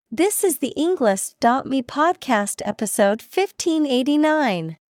This is the Englist.me podcast episode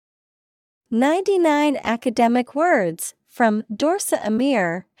 1589. 99 academic words from Dorsa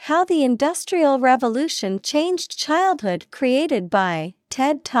Amir, How the Industrial Revolution Changed Childhood, created by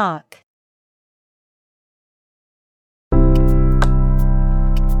TED Talk.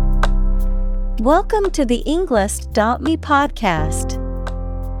 Welcome to the Englist.me podcast.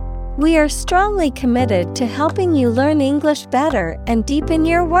 We are strongly committed to helping you learn English better and deepen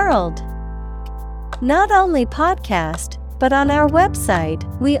your world. Not only podcast, but on our website,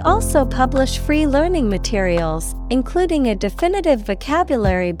 we also publish free learning materials, including a definitive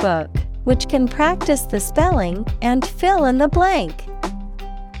vocabulary book, which can practice the spelling and fill in the blank.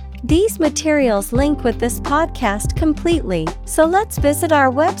 These materials link with this podcast completely, so let's visit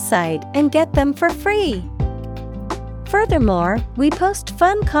our website and get them for free. Furthermore, we post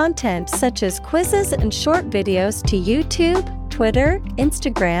fun content such as quizzes and short videos to YouTube, Twitter,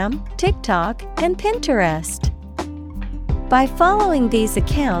 Instagram, TikTok, and Pinterest. By following these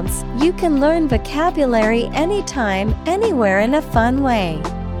accounts, you can learn vocabulary anytime, anywhere in a fun way.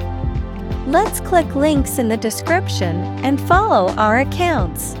 Let's click links in the description and follow our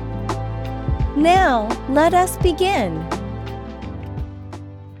accounts. Now, let us begin.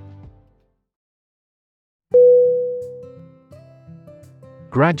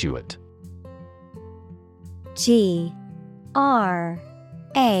 Graduate. G-R-A-D-U-A-T-E.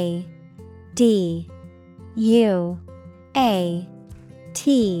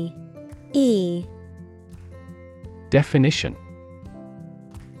 Definition: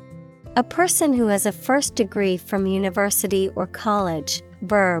 a person who has a first degree from university or college.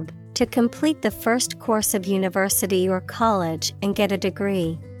 Verb, to complete the first course of university or college and get a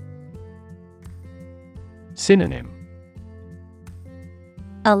degree. Synonym: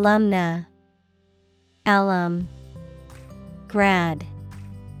 alumna, alum, grad.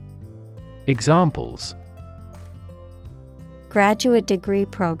 Examples: graduate degree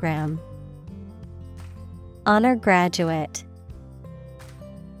program, honor graduate.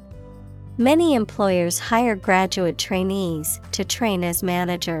 Many employers hire graduate trainees to train as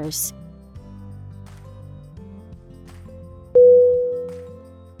managers.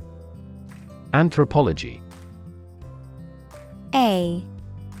 Anthropology.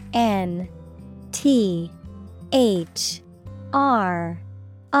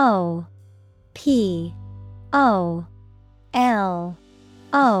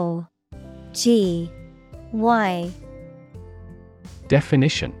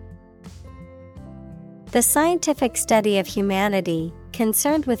 Definition: the scientific study of humanity,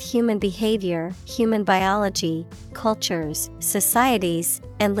 concerned with human behavior, human biology, cultures, societies,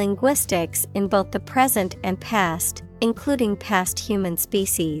 and linguistics in both the present and past, including past human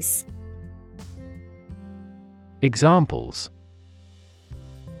species. Examples: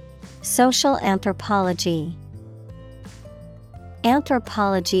 social anthropology,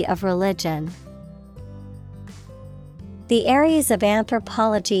 anthropology of religion. The areas of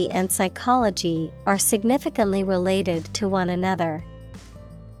anthropology and psychology are significantly related to one another.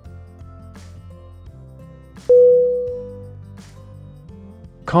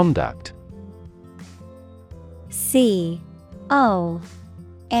 Conduct. C-O-N-D-U-C-T.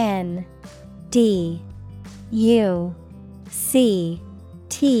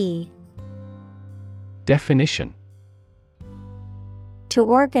 Definition: to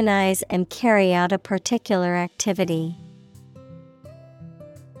organize and carry out a particular activity.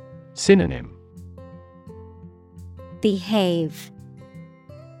 Synonym: behave,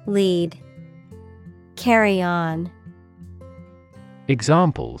 lead, carry on.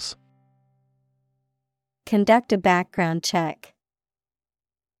 Examples: conduct a background check,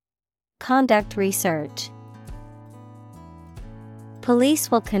 conduct research. Police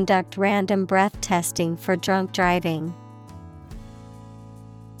will conduct random breath testing for drunk driving.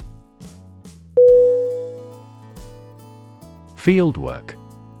 Fieldwork.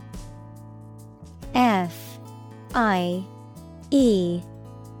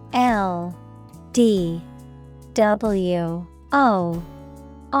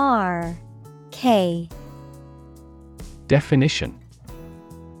 Definition: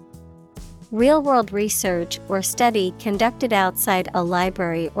 real-world research or study conducted outside a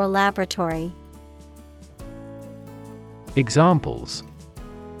library or laboratory. Examples: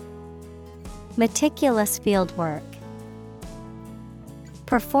 meticulous fieldwork,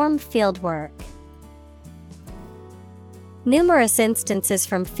 perform fieldwork. Numerous instances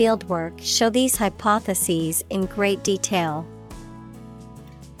from fieldwork show these hypotheses in great detail.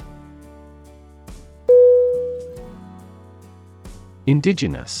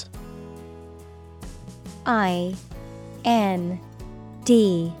 Indigenous.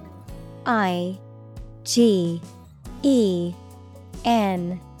 I-N-D-I-G-E-N-O-U-S. IGENOUS.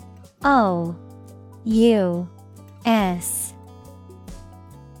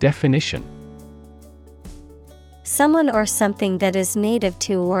 Definition: someone or something that is native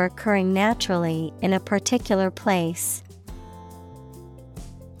to or occurring naturally in a particular place.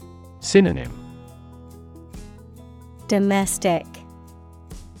 Synonym: Domestic,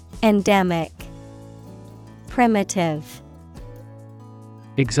 endemic, primitive.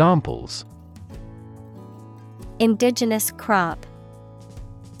 Examples: indigenous crop,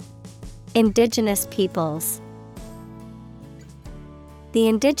 indigenous peoples. The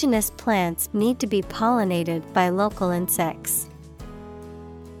indigenous plants need to be pollinated by local insects.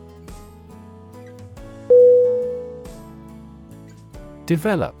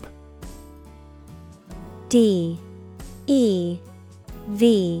 Develop. DEVELOP.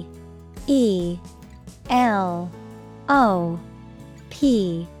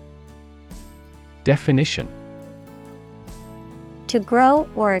 Definition: to grow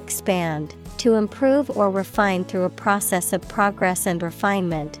or expand, to improve or refine through a process of progress and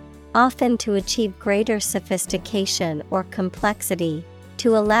refinement, often to achieve greater sophistication or complexity,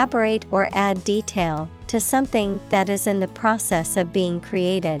 to elaborate or add detail to something that is in the process of being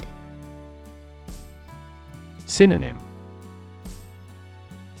created. Synonym: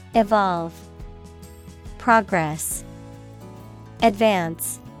 evolve, progress,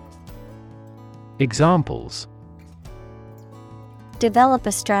 advance. Examples: develop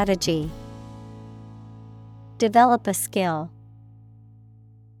a strategy, develop a skill.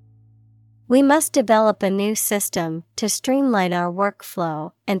 We must develop a new system to streamline our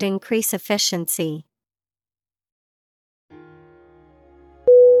workflow and increase efficiency.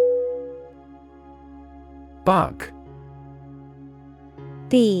 Bug.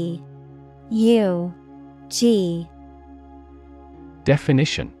 B-U-G.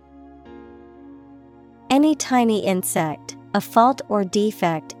 Definition: any tiny insect, a fault or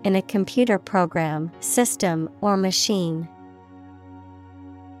defect in a computer program, system, or machine.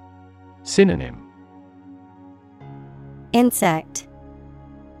 Synonym: insect,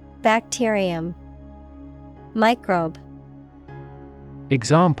 bacterium, microbe.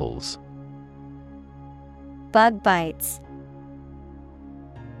 Examples: bug bites,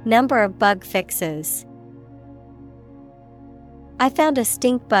 number of bug fixes. I found a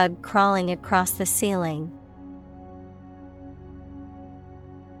stink bug crawling across the ceiling.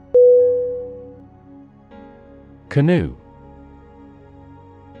 Canoe.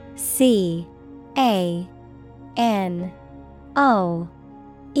 C-A-N-O-E.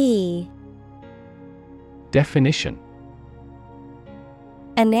 Definition: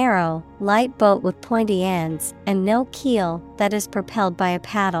 a narrow, light boat with pointy ends and no keel that is propelled by a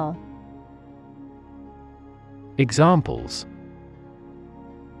paddle. Examples: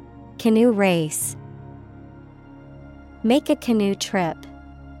 canoe race, make a canoe trip.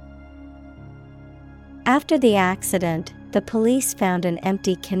 After the accident, the police found an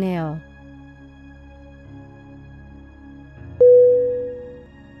empty canoe.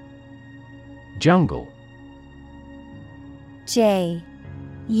 Jungle. J-U-N-G-L-E.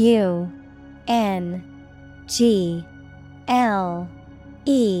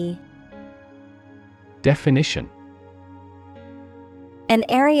 Definition: an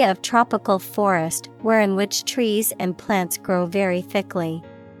area of tropical forest wherein which trees and plants grow very thickly.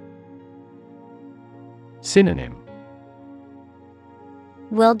 Synonym: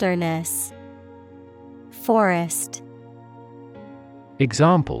 wilderness, forest.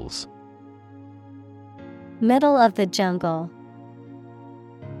 Examples: middle of the jungle,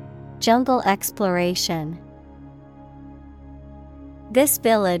 jungle exploration. This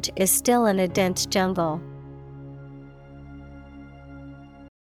village is still in a dense jungle.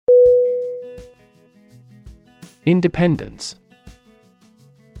 Independence.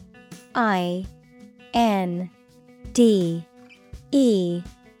 INDEPENDENCE.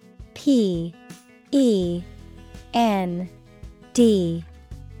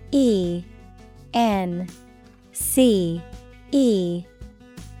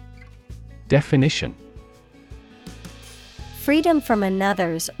 Definition: freedom from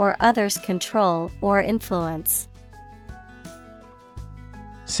another's or others' control or influence.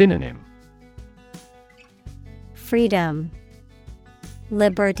 Synonym: freedom,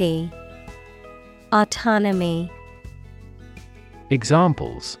 liberty, autonomy.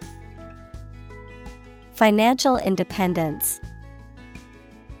 Examples: financial independence,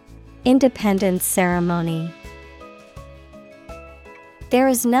 independence ceremony. There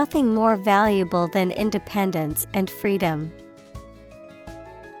is nothing more valuable than independence and freedom.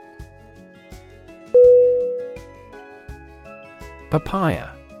 Papaya.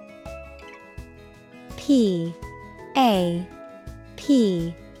 A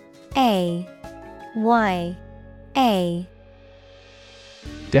P A Y A.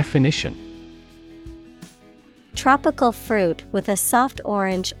 Definition: tropical fruit with a soft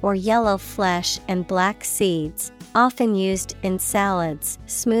orange or yellow flesh and black seeds, often used in salads,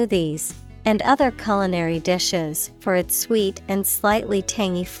 smoothies, and other culinary dishes for its sweet and slightly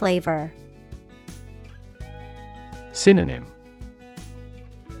tangy flavor. Synonym: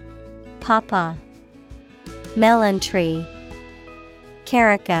 Pawpaw, melon tree,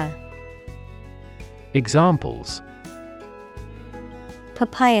 carica. Examples: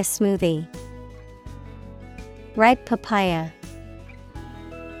 papaya smoothie, ripe papaya.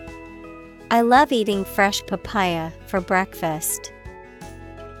 I love eating fresh papaya for breakfast.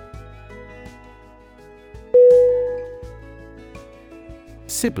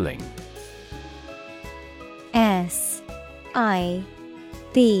 Sibling. S-I-B-L-I-N-G.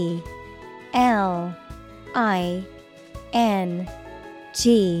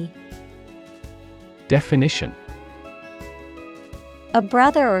 Definition: a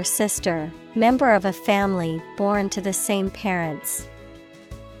brother or sister, member of a family born to the same parents.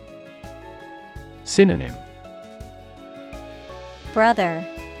 Synonym: brother,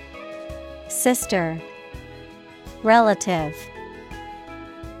 sister, relative.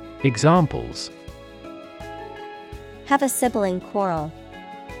 Examples: have a sibling quarrel.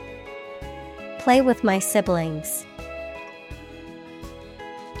 Play with my siblings.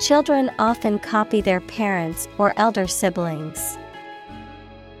 Children often copy their parents or elder siblings.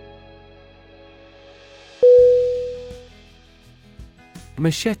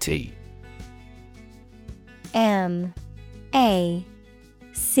 Machete. M-A-C-H-E-T-E.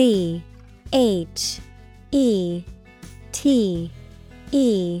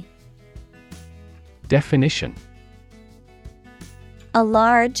 Definition: a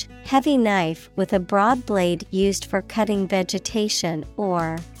large, heavy knife with a broad blade used for cutting vegetation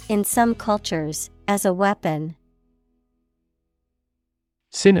or, in some cultures, as a weapon.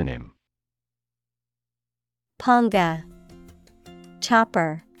 Synonym: panga,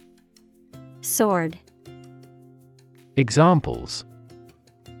 chopper, sword. Examples: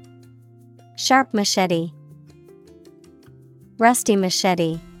 sharp machete, rusty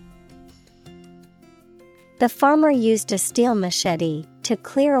machete. The farmer used a steel machete to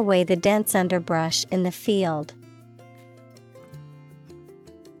clear away the dense underbrush in the field.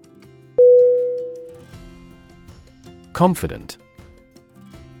 Confident.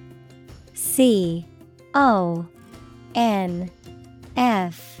 C-O-N-F-I-D-E-N-T.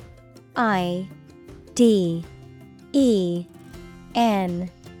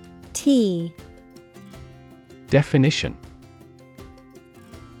 Definition: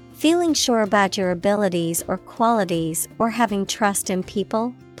 feeling sure about your abilities or qualities, or having trust in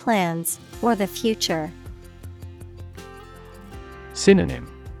people, plans, or the future. Synonym: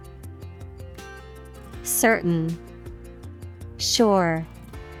 certain, sure,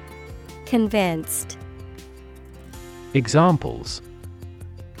 convinced. Examples: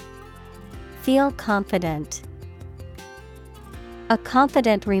 feel confident. A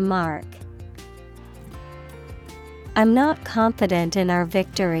confident remark. I'm not confident in our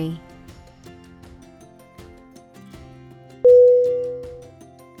victory.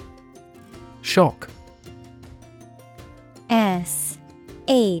 Shock. S-H-O-C-K.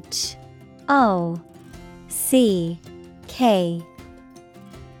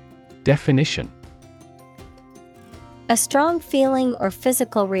 Definition: a strong feeling or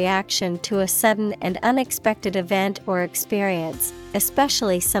physical reaction to a sudden and unexpected event or experience,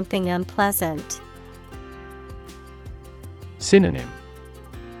 especially something unpleasant. Synonym: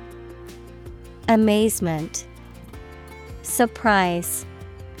 amazement, surprise,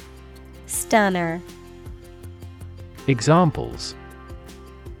 stunner. Examples: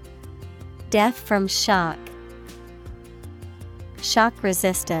 death from shock, shock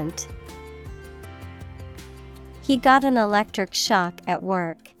resistant. He got an electric shock at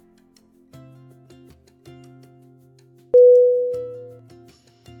work.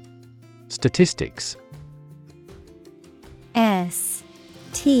 Statistics. S-T-A-T-I-S-T-I-C-S.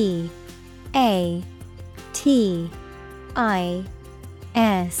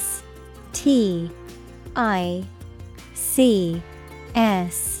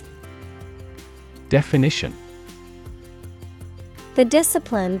 Definition: the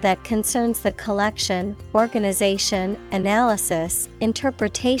discipline that concerns the collection, organization, analysis,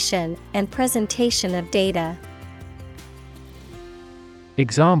 interpretation, and presentation of data.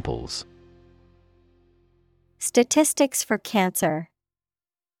 Examples: statistics for cancer.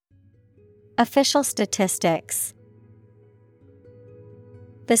 Official statistics.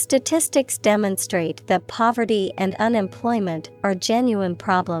 The statistics demonstrate that poverty and unemployment are genuine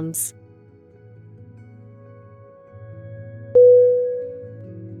problems.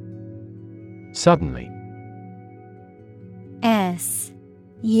 Suddenly. Suddenly.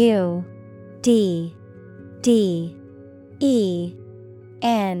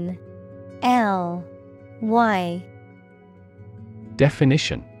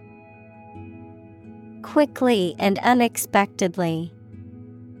 Definition. Quickly and unexpectedly.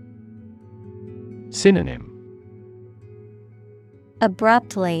 Synonym.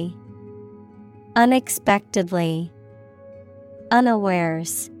 Abruptly, unexpectedly,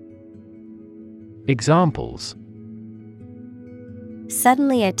 unawares. Examples.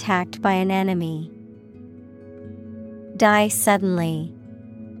 Suddenly attacked by an enemy. Die suddenly.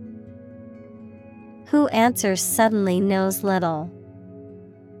 Who answers suddenly knows little.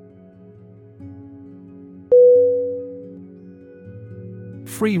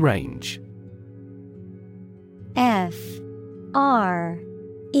 Free range. F-R-E-E-R-A-N-G-E.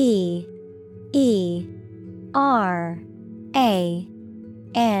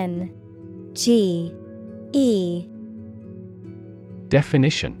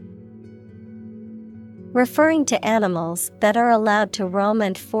 Definition. Referring to animals that are allowed to roam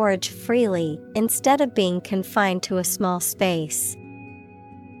and forage freely instead of being confined to a small space.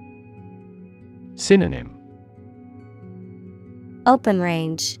 Synonym. Open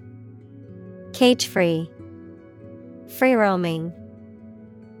range, cage-free, free-roaming.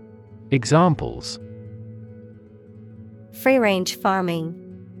 Examples. Free-range farming.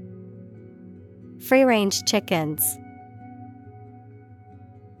 Free-range chickens.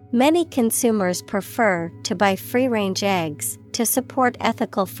 Many consumers prefer to buy free-range eggs to support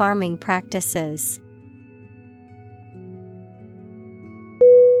ethical farming practices.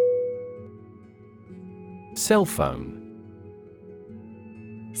 Cell phone.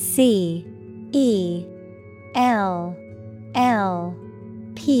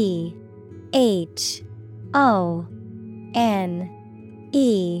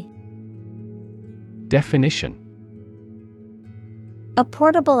 Definition. A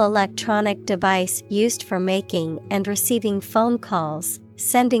portable electronic device used for making and receiving phone calls,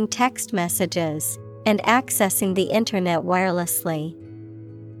 sending text messages, and accessing the internet wirelessly.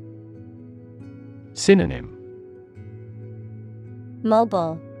 Synonym.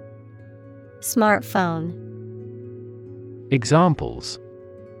 Mobile, smartphone. Examples.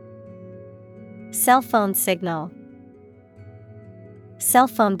 Cell phone signal. Cell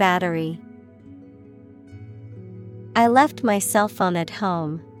phone battery. I left my cell phone at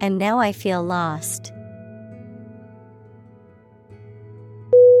home, and now I feel lost.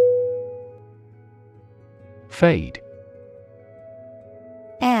 Fade.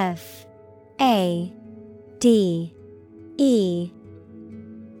 F-A-D-E.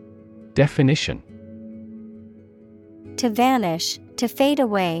 Definition. To vanish, to fade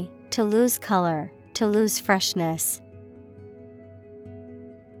away, to lose color, to lose freshness.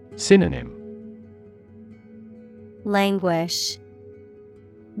 Synonym. Languish,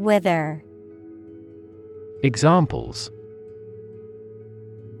 wither. Examples.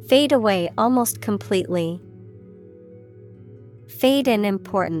 Fade away almost completely. Fade in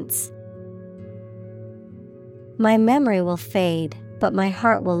importance. My memory will fade, but my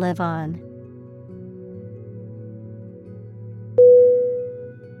heart will live on.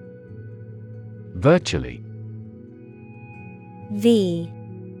 Virtually.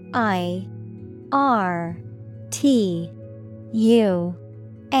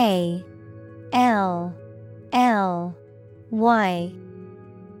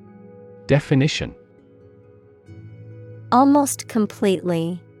 Definition. Almost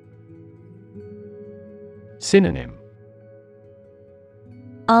completely. Synonym.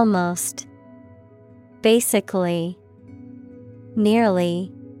 Almost. Basically.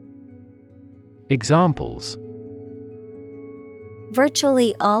 Nearly. Examples.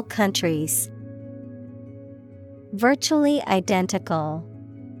 Virtually all countries. Virtually identical.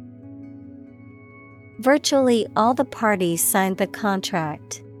 Virtually all the parties signed the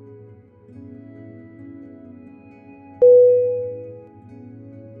contract.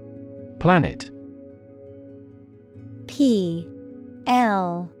 Planet. P-L-A-N-E-T.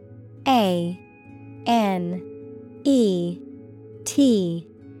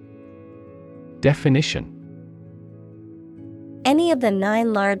 Definition. Any of the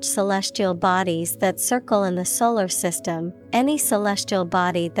 9 large celestial bodies that circle in the solar system, any celestial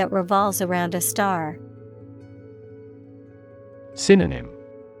body that revolves around a star. Synonym.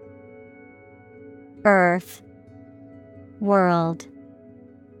 Earth, world,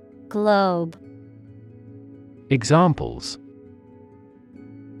 globe. Examples.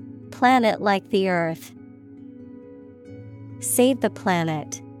 planet like the Earth. Save the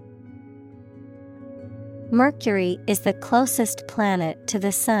planet. Mercury is the closest planet to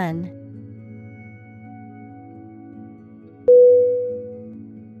the Sun.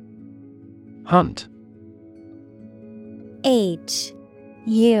 Hunt. Hunt.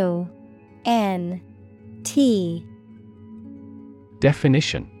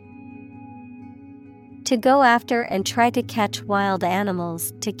 Definition. To go after and try to catch wild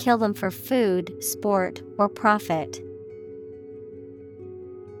animals to kill them for food, sport, or profit.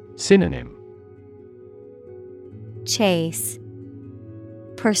 Synonym. Chase,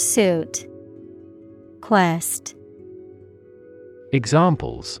 pursuit, quest.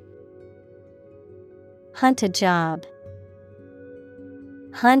 Examples. Hunt a job.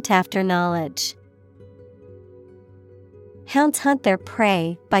 Hunt after knowledge. Hounds hunt their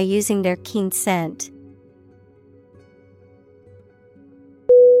prey by using their keen scent.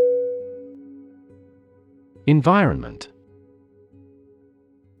 Environment.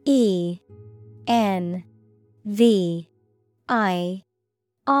 ENVIRONMENT.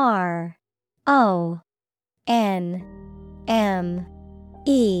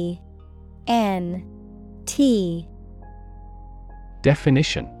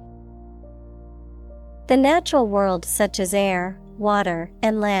 Definition. The natural world such as air, water,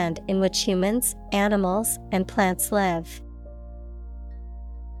 and land in which humans, animals, and plants live.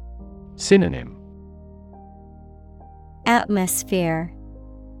 Synonym. Atmosphere,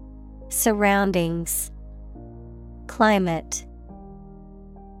 surroundings, climate.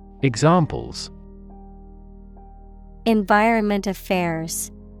 Examples. Environment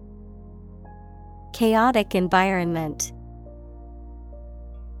affairs. Chaotic environment.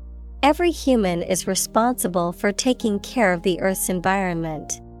 Every human is responsible for taking care of the Earth's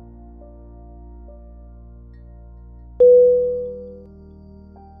environment.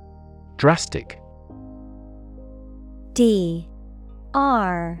 Drastic. DRASTIC.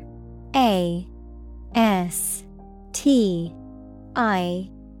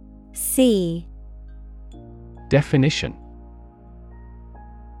 Definition.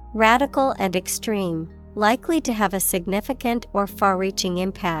 Radical and extreme, likely to have a significant or far-reaching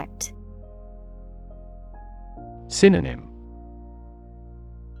impact. Synonym.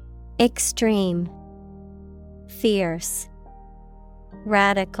 Extreme, fierce,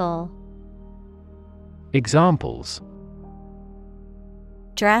 radical. Examples.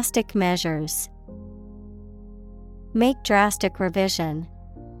 Drastic measures. Make drastic revision.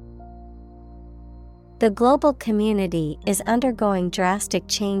 The global community is undergoing drastic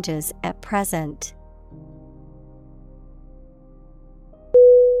changes at present.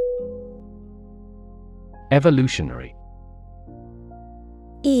 Evolutionary.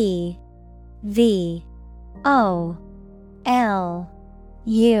 EVOLUTIONary.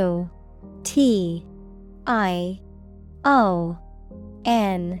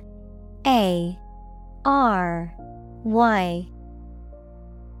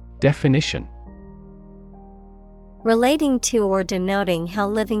 Definition. Relating to or denoting how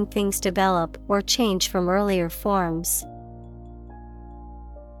living things develop or change from earlier forms.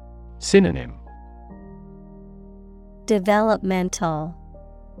 Synonym. Developmental,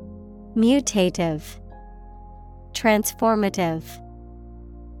 mutative, transformative.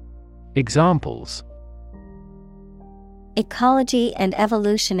 Examples. Ecology and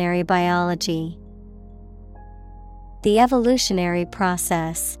evolutionary biology. The evolutionary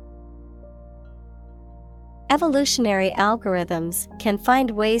process. Evolutionary algorithms can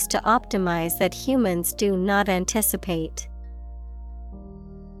find ways to optimize that humans do not anticipate.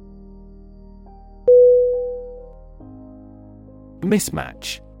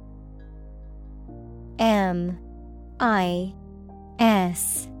 Mismatch.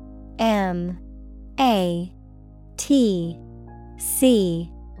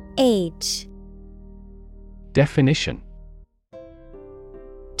 MISMATCH. Definition.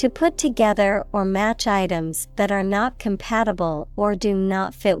 To put together or match items that are not compatible or do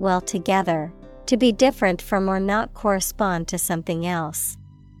not fit well together, to be different from or not correspond to something else.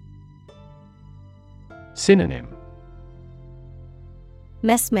 Synonym.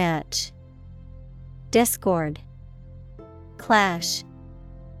 Mismatch, discord, clash.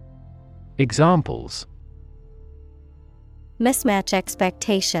 Examples. Mismatch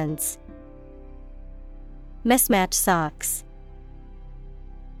expectations. Mismatch socks.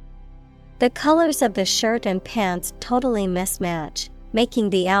 The colors of the shirt and pants totally mismatch,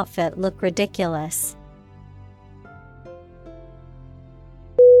 making the outfit look ridiculous.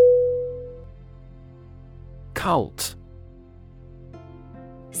 Cult.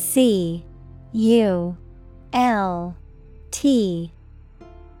 CULT.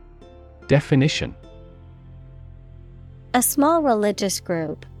 Definition: a small religious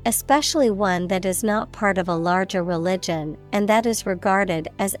group, especially one that is not part of a larger religion and that is regarded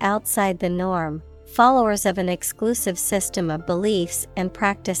as outside the norm, followers of an exclusive system of beliefs and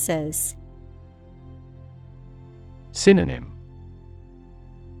practices. Synonym: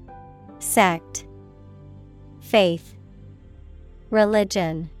 Sect, faith,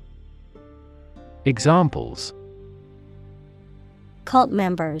 religion. Examples: Cult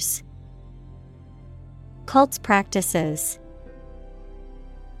members, cult's practices.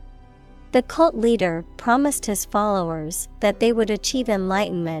 The cult leader promised his followers that they would achieve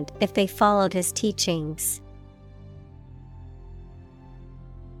enlightenment if they followed his teachings.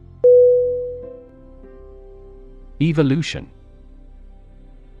 Evolution.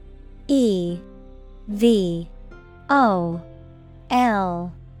 E-V-O-L-U-T-I-O-N.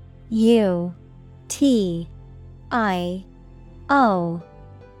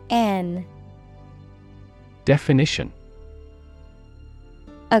 Definition: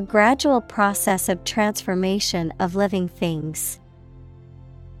 a gradual process of transformation of living things.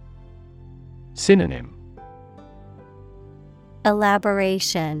 Synonym: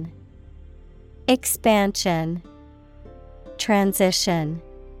 Elaboration, expansion, transition.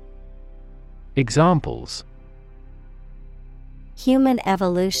 Examples: human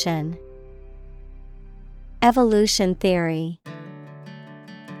evolution, evolution theory.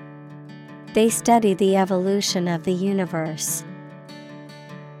 They study the evolution of the universe.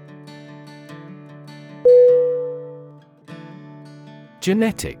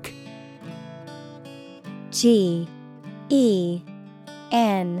 Genetic. G-E-N-E-T-I-C.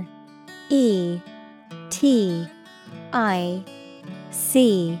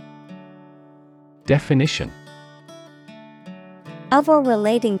 Definition: of or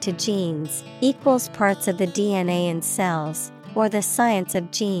relating to genes, equals parts of the DNA in cells, or the science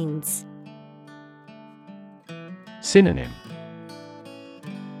of genes. Synonym: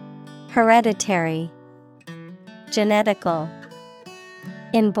 hereditary, genetical,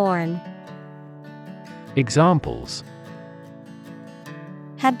 inborn. Examples: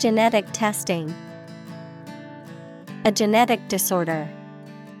 have genetic testing, a genetic disorder.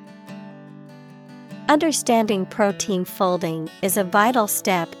 Understanding protein folding is a vital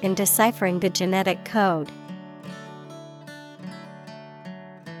step in deciphering the genetic code.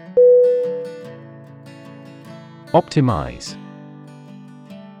 Optimize.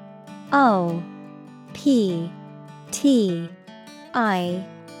 O-P-T-I-M-I-Z-E.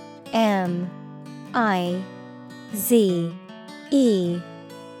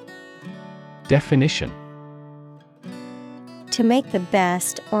 Definition: to make the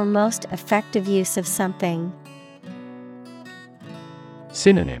best or most effective use of something.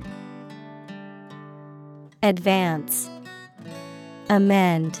 Synonym: advance,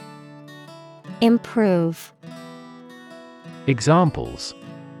 amend, improve. Examples: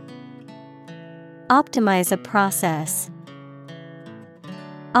 optimize a process,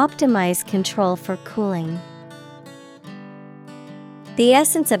 optimize control for cooling. The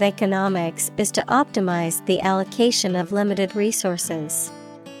essence of economics is to optimize the allocation of limited resources.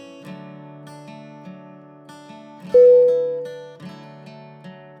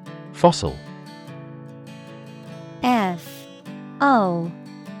 Fossil. F-O-S-S-I-L.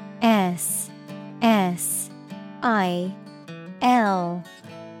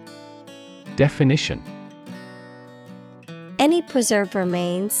 Definition: any preserved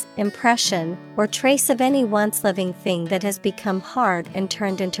remains, impression, or trace of any once living thing that has become hard and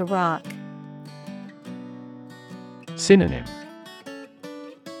turned into rock. Synonym: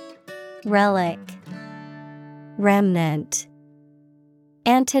 relic, remnant,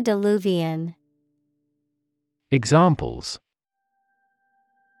 antediluvian. Examples: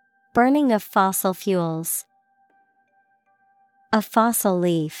 burning of fossil fuels, a fossil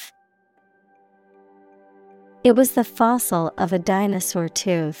leaf. It was the fossil of a dinosaur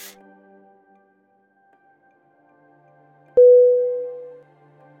tooth.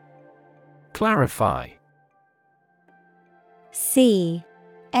 Clarify.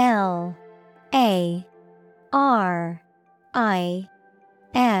 C-L-A-R-I-F-Y.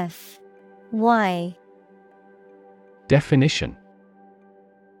 Definition: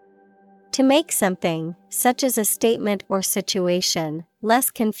 to make something, such as a statement or situation, less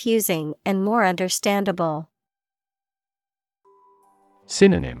confusing and more understandable.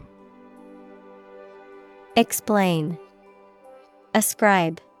 Synonym: explain,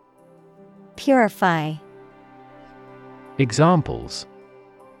 ascribe, purify. Examples: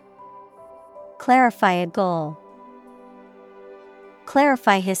 clarify a goal,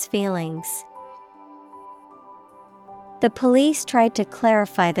 clarify his feelings. The police tried to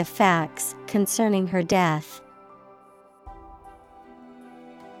clarify the facts concerning her death.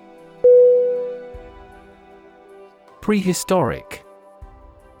 Prehistoric.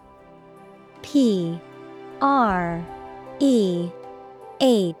 Prehistoric.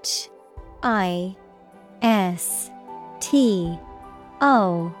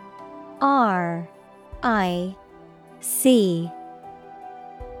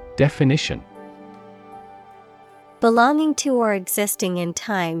 Definition: belonging to or existing in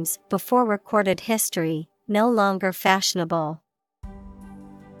times before recorded history, no longer fashionable.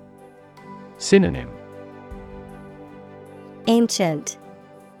 Synonym: Ancient,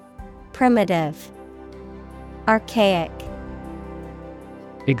 primitive, archaic.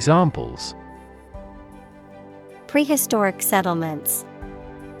 Examples: prehistoric settlements,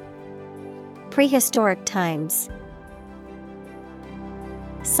 prehistoric times.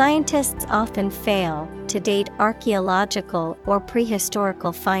 Scientists often fail to date archaeological or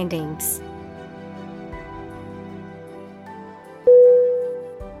prehistorical findings.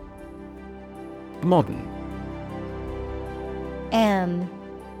 Modern. M-O-D-E-R-N.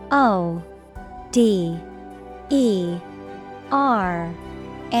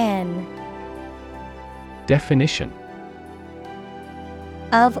 Definition: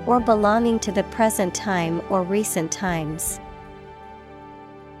 of or belonging to the present time or recent times.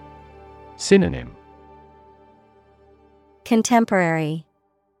 Synonym: contemporary,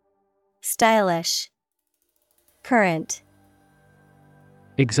 stylish, current.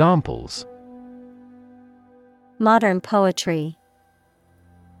 Examples: modern poetry,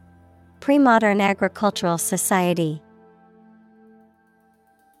 pre-modern agricultural society.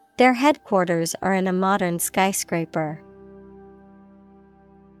 Their headquarters are in a modern skyscraper.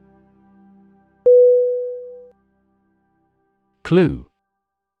 Clue.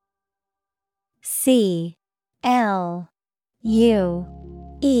 C-L-U-E.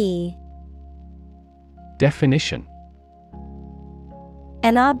 Definition: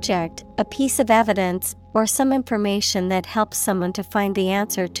 an object, a piece of evidence, or some information that helps someone to find the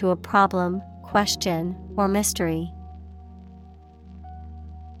answer to a problem, question, or mystery.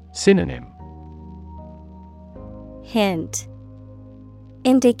 Synonym: hint,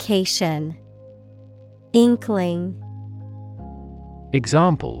 indication, inkling.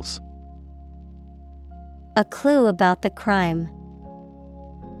 Examples: a clue about the crime,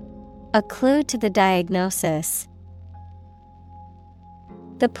 a clue to the diagnosis.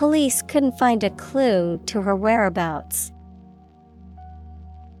 The police couldn't find a clue to her whereabouts.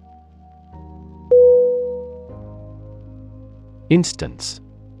 Instance.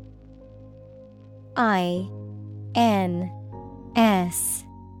 I-N-S-T-A-N-C-E.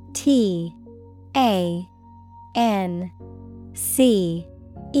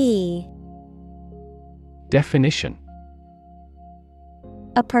 Definition: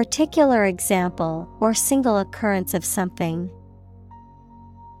 a particular example or single occurrence of something.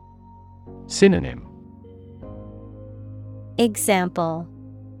 Synonym: example,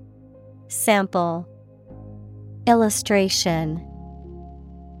 sample, illustration.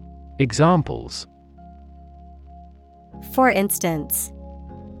 Examples: for instance,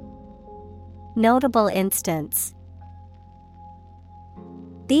 notable instance.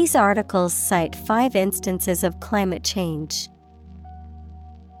 These articles cite 5 instances of climate change.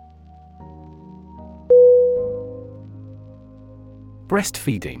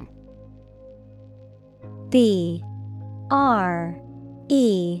 Breastfeeding.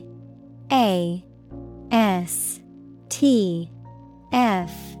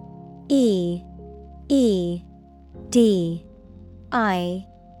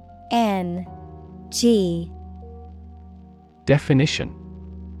 Definition: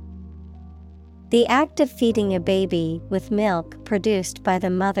 the act of feeding a baby with milk produced by the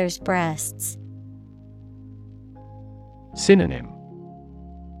mother's breasts. Synonym: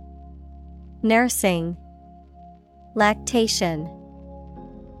 nursing, lactation,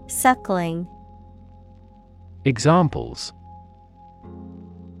 suckling. Examples: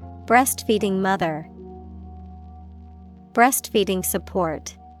 breastfeeding mother, breastfeeding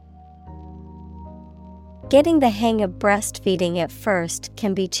support. Getting the hang of breastfeeding at first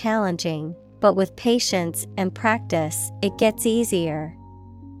can be challenging, but with patience and practice, it gets easier.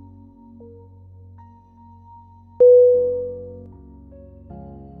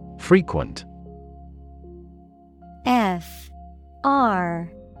 Frequent. F-R-E-Q-U-E-N-T.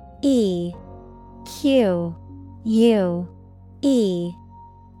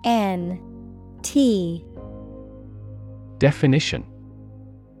 Definition: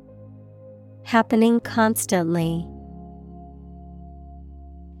 happening constantly.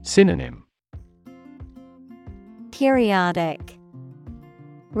 Synonym: periodic,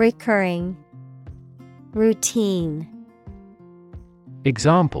 recurring, routine.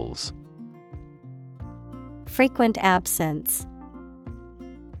 Examples: Frequent absence,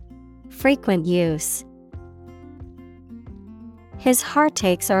 frequent use. His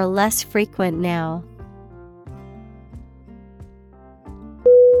heartaches are less frequent now.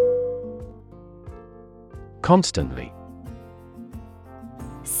 Constantly. Constantly.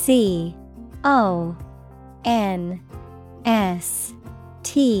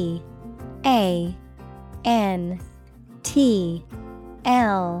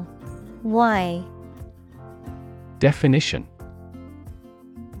 Definition: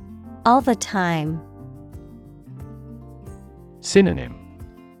 All the time. Synonym: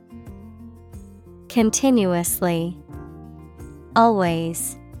 Continuously,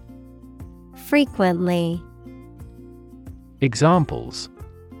 always, frequently. Examples: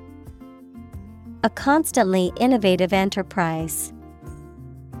 A constantly innovative enterprise.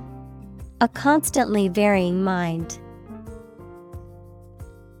 A constantly varying mind.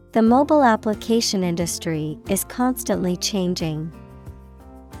 The mobile application industry is constantly changing.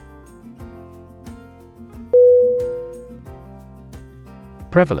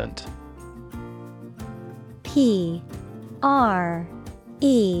 Prevalent. Prevalent.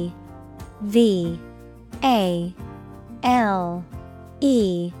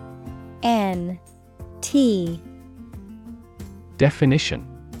 Definition: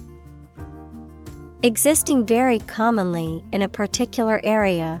 Existing very commonly in a particular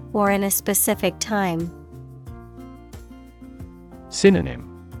area or in a specific time. Synonym: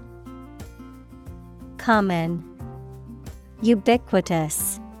 Common,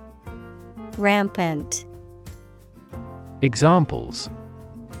 ubiquitous, rampant. Examples: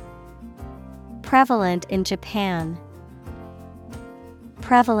 Prevalent in Japan.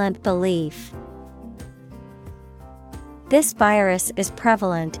 Prevalent belief. This virus is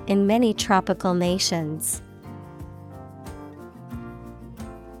prevalent in many tropical nations.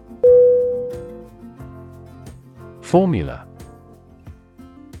 Formula.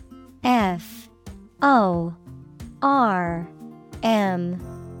 Formula.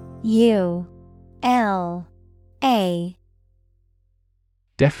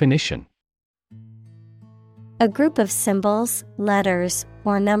 Definition: A group of symbols, letters,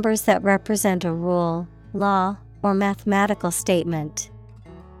 or numbers that represent a rule, law, or mathematical statement.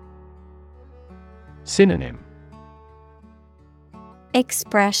 Synonym: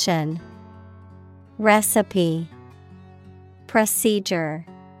 Expression, recipe, procedure.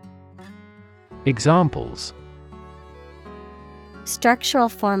 Examples: Structural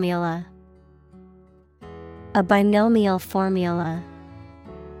formula. A binomial formula.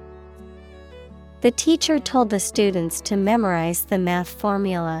 The teacher told the students to memorize the math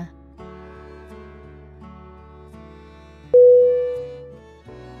formula.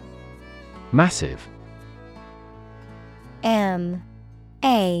 Massive.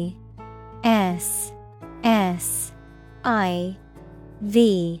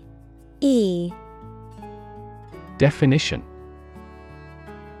 M-A-S-S-I-V-E. Definition: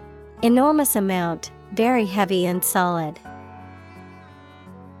 Enormous amount, very heavy and solid.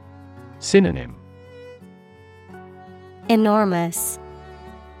 Synonym: Enormous,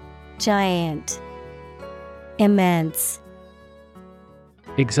 giant, immense.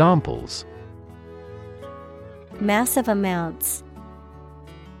 Examples: Massive amounts.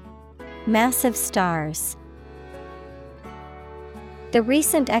 Massive stars. The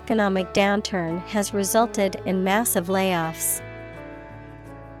recent economic downturn has resulted in massive layoffs.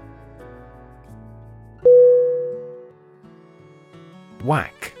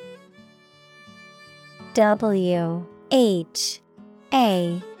 Whack. W-H-A-C-K.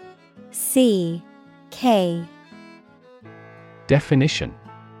 Definition: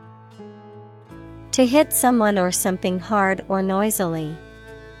 To hit someone or something hard or noisily.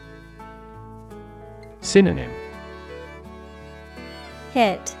 Synonym: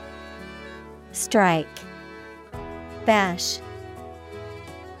 Hit, strike, bash.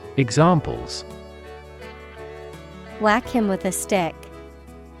 Examples: Whack him with a stick.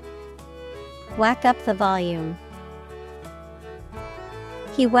 Whack up the volume.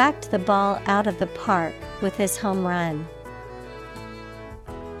 He whacked the ball out of the park with his home run.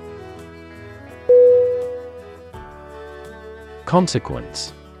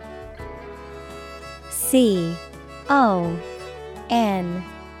 Consequence. C-O-N-S-E-Q-U-E-N-C-E.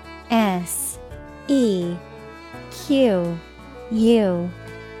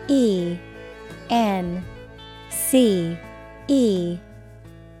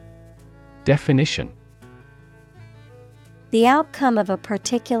 Definition: The outcome of a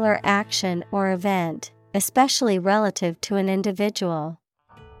particular action or event, especially relative to an individual.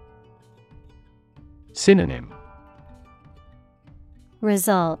 Synonym: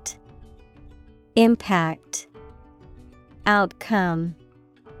 Result, impact, outcome.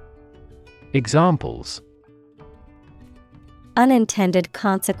 Examples: Unintended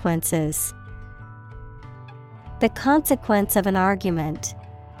consequences. The consequence of an argument.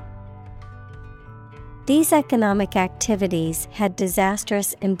 These economic activities had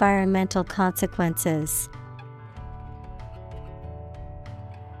disastrous environmental consequences.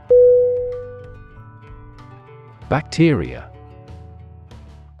 Bacteria.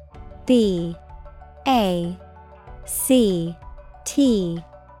 B-A-C-T-E-R-I-A.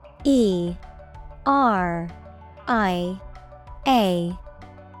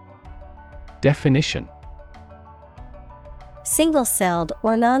 Definition: single-celled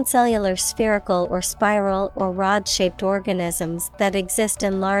or non-cellular spherical or spiral or rod-shaped organisms that exist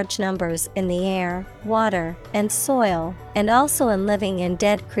in large numbers in the air, water, and soil, and also in living and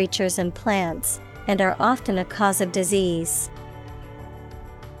dead creatures and plants, and are often a cause of disease.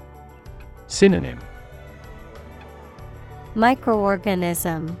 Synonym: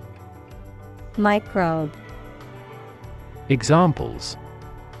 Microorganism, microbe. Examples: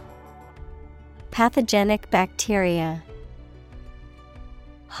 pathogenic bacteria,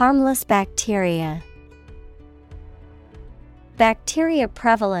 harmless bacteria. Bacteria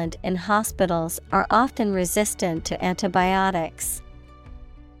prevalent in hospitals are often resistant to antibiotics.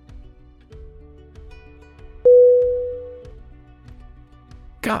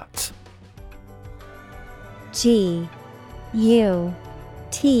 Gut. G-U-T.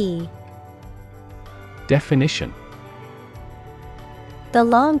 Definition: the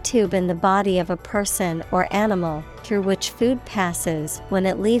long tube in the body of a person or animal through which food passes when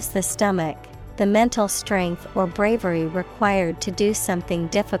it leaves the stomach, the mental strength or bravery required to do something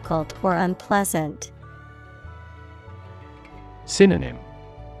difficult or unpleasant. Synonym: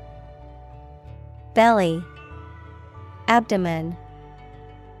 belly, abdomen,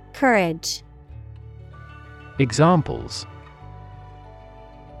 courage. Examples: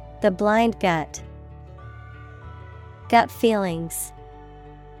 the blind gut, gut feelings.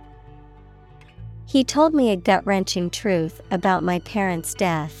 He told me a gut-wrenching truth about my parents'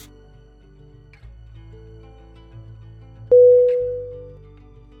 death.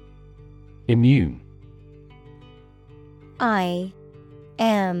 Immune. I-M-M-U-N-E.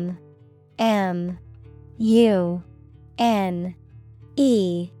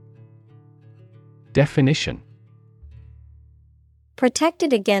 Definition: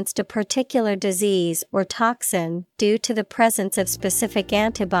 protected against a particular disease or toxin due to the presence of specific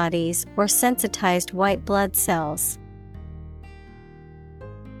antibodies or sensitized white blood cells.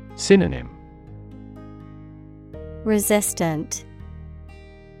 Synonym: resistant,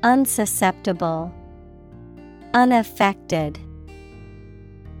 unsusceptible, unaffected.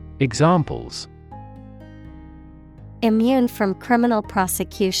 Examples: immune from criminal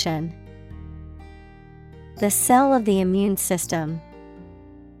prosecution. The cell of the immune system.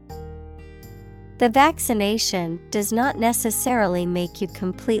 The vaccination does not necessarily make you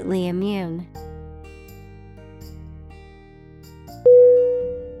completely immune.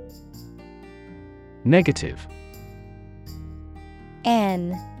 Negative.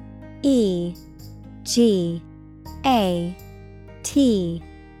 N-E-G-A-T-I-V-E.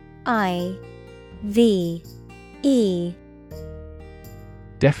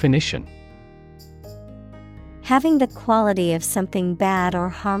 Definition: having the quality of something bad or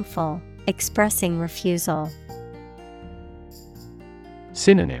harmful, expressing refusal.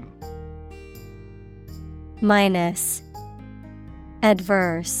 Synonym: minus,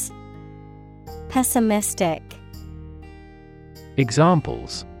 adverse, pessimistic.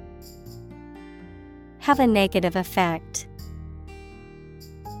 Examples: have a negative effect.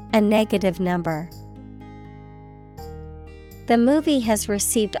 A negative number. The movie has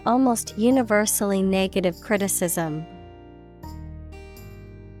received almost universally negative criticism.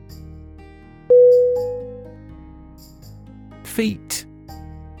 Feat.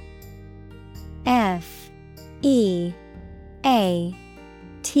 F-E-A-T.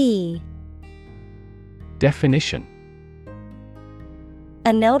 Definition: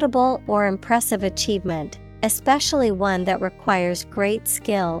 a notable or impressive achievement, especially one that requires great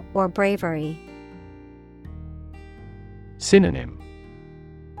skill or bravery. Synonym: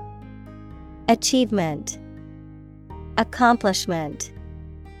 achievement, accomplishment,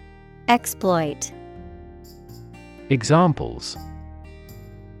 exploit. Examples: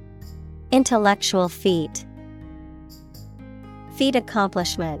 intellectual feat, feat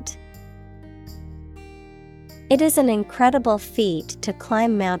accomplishment. It is an incredible feat to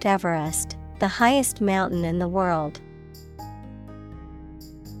climb Mount Everest, the highest mountain in the world.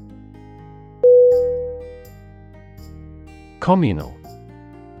 Communal.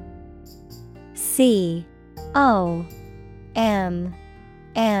 COMMUNAL.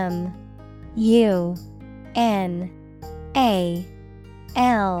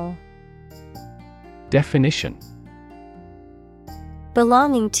 Definition: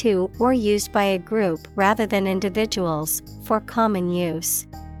 belonging to or used by a group rather than individuals, for common use.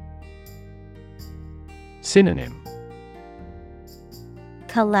 Synonym: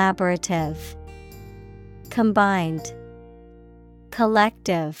 collaborative, combined,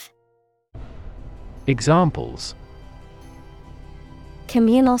 collective. Examples: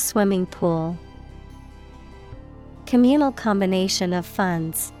 communal swimming pool, communal combination of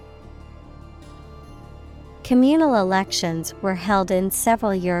funds. Communal elections were held in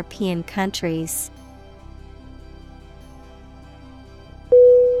several European countries.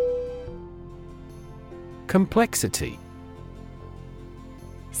 Complexity.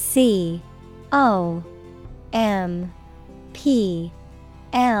 COMPLEXITY.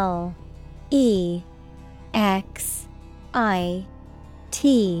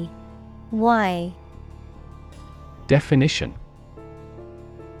 Definition: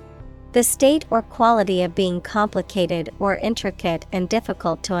 the state or quality of being complicated or intricate and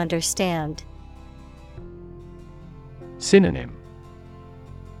difficult to understand. Synonym: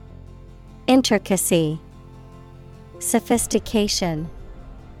 intricacy, sophistication,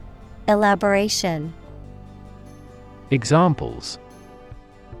 elaboration. Examples: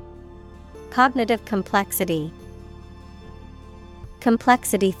 cognitive complexity,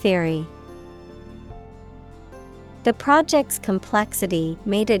 complexity theory. The project's complexity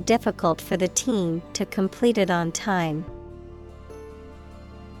made it difficult for the team to complete it on time.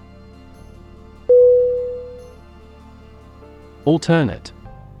 Alternate.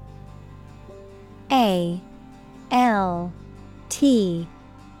 ALTERNATE.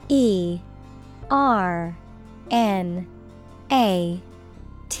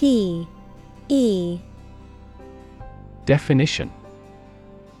 Definition: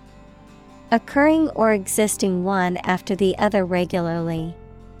 occurring or existing one after the other regularly.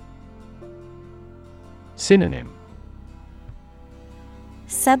 Synonym: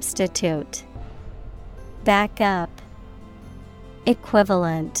 substitute, back up,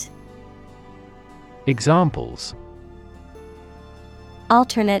 equivalent. Examples: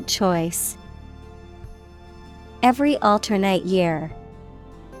 alternate choice, every alternate year.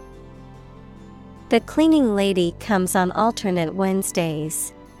 The cleaning lady comes on alternate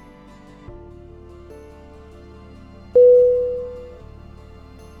Wednesdays.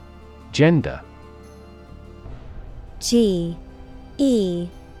 Gender. GENDER.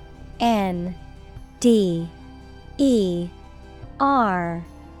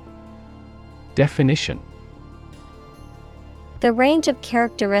 Definition: the range of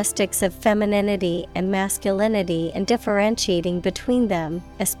characteristics of femininity and masculinity and differentiating between them,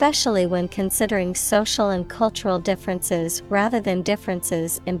 especially when considering social and cultural differences rather than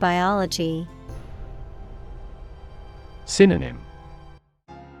differences in biology. Synonym: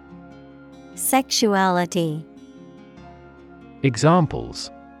 sexuality. Examples: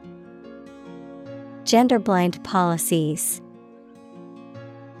 gender-blind policies,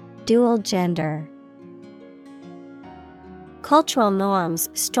 dual gender. Cultural norms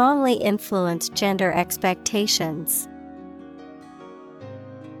strongly influence gender expectations.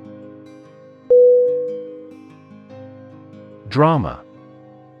 Drama.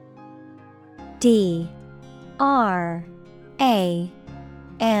 DRAMA.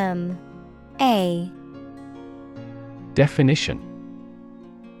 Definition: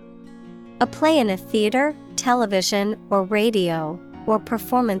 a play in a theater, television, or radio, or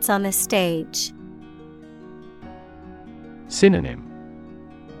performance on a stage. Synonym: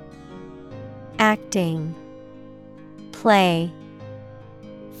 acting, play,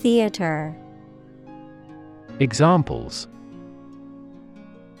 theater. Examples: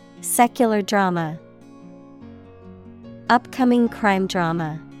 secular drama, upcoming crime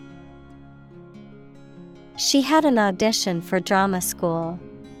drama. She had an audition for drama school.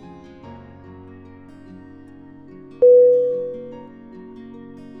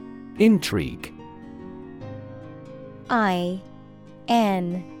 Intrigue.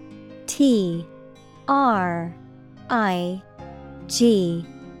 INTRIGUE.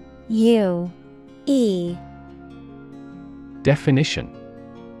 Definition: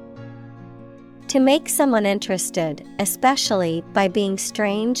 to make someone interested, especially by being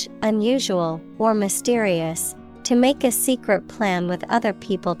strange, unusual, or mysterious. To make a secret plan with other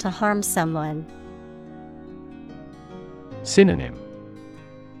people to harm someone. Synonym: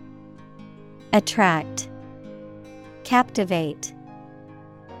 attract, captivate,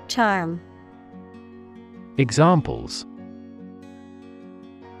 charm. Examples: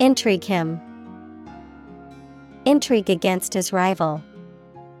 Intrigue him. Intrigue against his rival.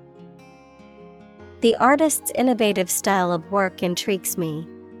 The artist's innovative style of work intrigues me.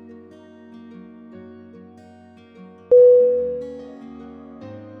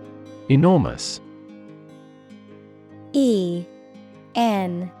 Enormous. E-N-O-R-M-O-U-S.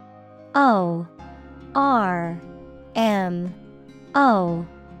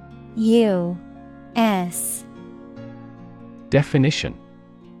 Definition: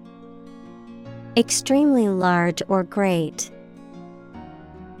 extremely large or great.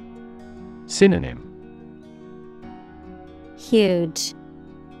 Synonym: Huge,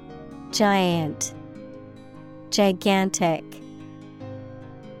 giant, gigantic.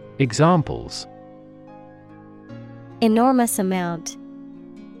 Examples: enormous amount,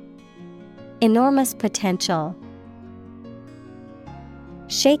 enormous potential.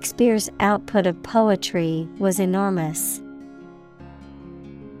 Shakespeare's output of poetry was enormous.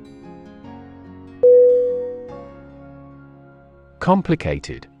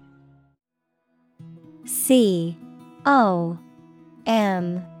 Complicated.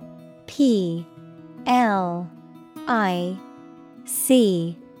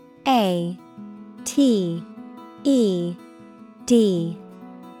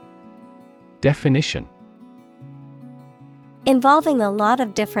 Definition: involving a lot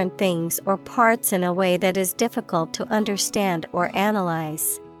of different things or parts in a way that is difficult to understand or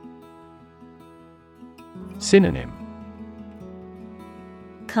analyze. Synonym: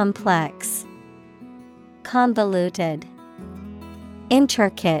 complex, convoluted,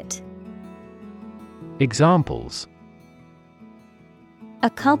 intricate. Examples: a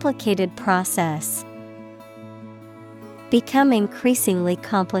complicated process. Become increasingly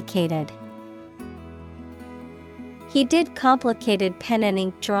complicated. He did complicated pen and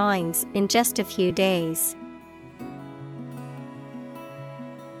ink drawings in just a few days.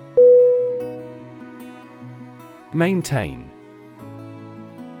 Maintain.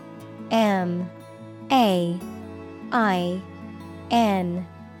 M-A-I-N-T-A-I-N.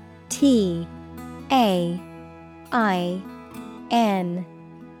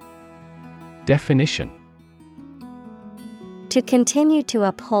 Definition: to continue to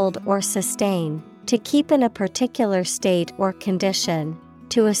uphold or sustain, to keep in a particular state or condition,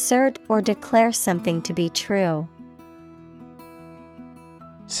 to assert or declare something to be true.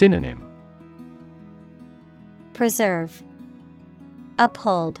 Synonym: preserve,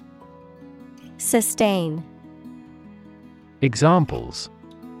 uphold, sustain. Examples: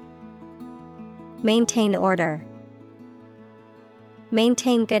 maintain order,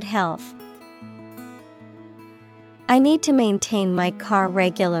 maintain good health. I need to maintain my car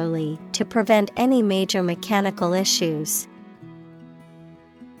regularly to prevent any major mechanical issues.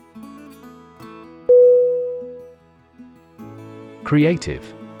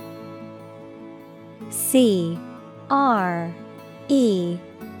 Creative. C-R-E-A-T-I-V-E.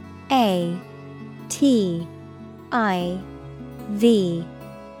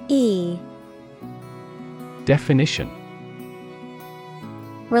 Definition: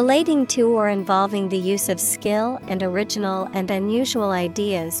 relating to or involving the use of skill and original and unusual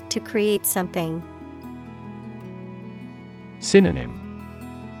ideas to create something. Synonym: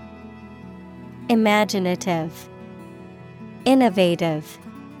 imaginative, innovative,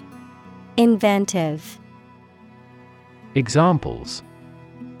 inventive. Examples: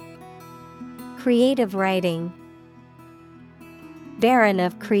 creative writing, barren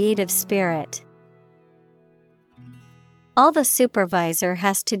of creative spirit. All the supervisor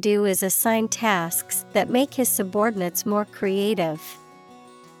has to do is assign tasks that make his subordinates more creative.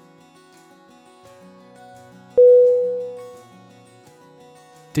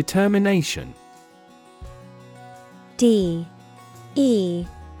 Determination.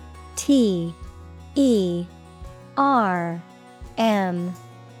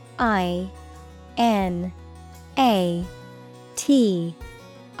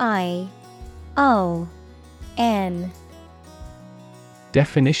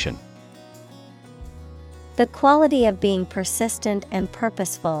 Definition: the quality of being persistent and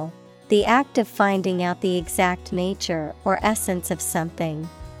purposeful, the act of finding out the exact nature or essence of something.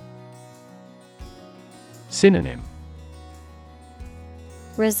 Synonym: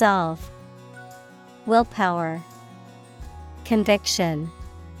 resolve, willpower, conviction.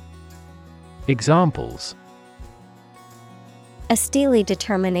 Examples: a steely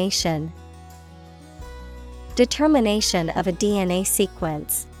determination, determination of a DNA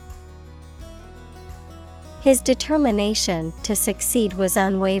sequence. His determination to succeed was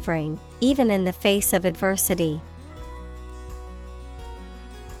unwavering. even in the face of adversity.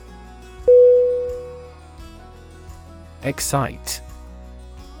 Excite.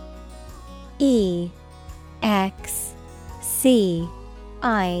 E-X-C-I-T-E.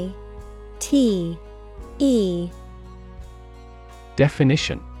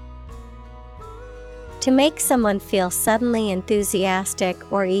 Definition. To make someone feel suddenly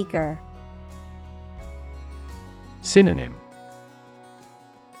enthusiastic or eager. Synonym.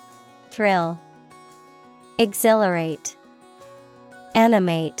 Thrill, exhilarate,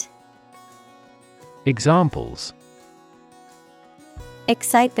 animate. Examples.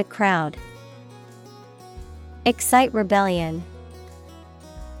 Excite the crowd. Excite rebellion.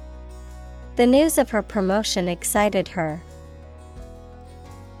 The news of her promotion excited her.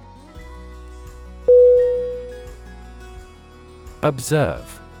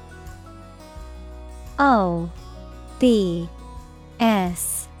 Observe. O-B-S-E-R-V-E.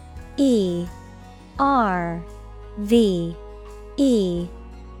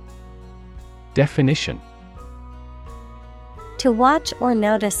 Definition. To watch or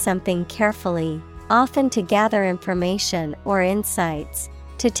notice something carefully, often to gather information or insights,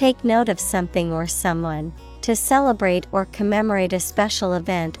 to take note of something or someone, to celebrate or commemorate a special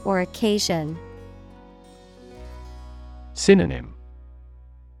event or occasion. Synonym.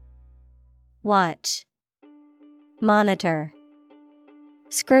 Watch, monitor,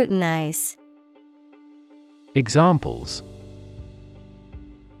 scrutinize. Examples.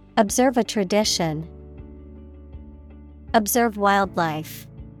 Observe a tradition. Observe wildlife.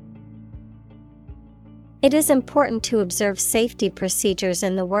 It is important to observe safety procedures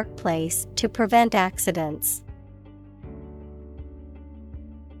in the workplace to prevent accidents.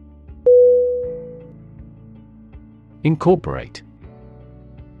 Incorporate.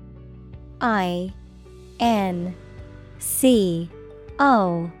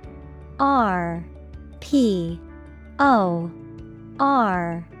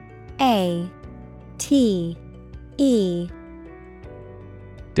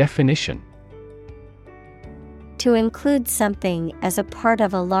 Definition. To include something as a part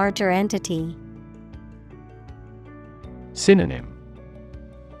of a larger entity. Synonym.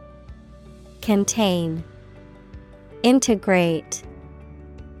 Contain, integrate,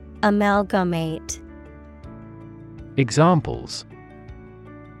 amalgamate. Examples.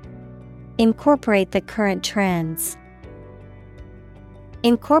 Incorporate the current trends.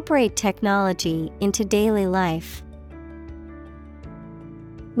 Incorporate technology into daily life.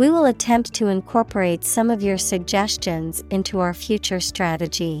 We will attempt to incorporate some of your suggestions into our future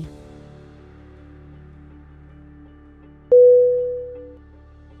strategy.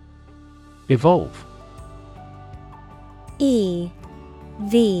 Evolve. E-V-O-L-V-E.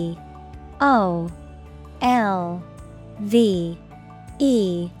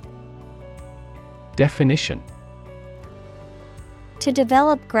 Definition. To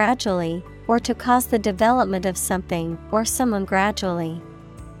develop gradually, or to cause the development of something or someone gradually.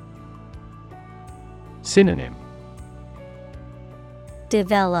 Synonym.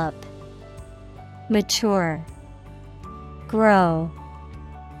 Develop, mature, grow.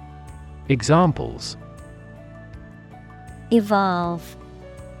 Examples. Evolve.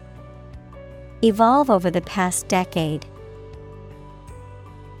 Evolve over the past decade.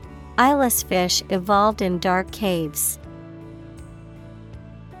 Eyeless fish evolved in dark caves.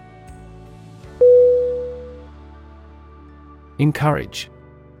 Encourage.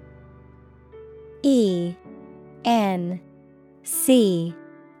 E-N-C-O-U-R-A-G-E.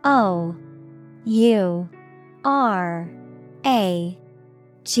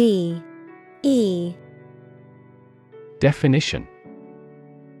 Definition.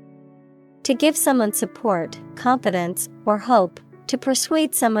 To give someone support, confidence, or hope, to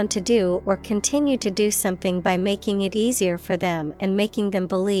persuade someone to do or continue to do something by making it easier for them and making them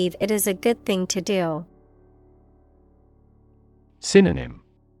believe it is a good thing to do. Synonym.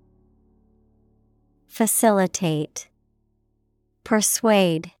 Facilitate,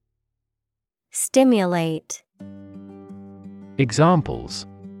 persuade, stimulate. Examples.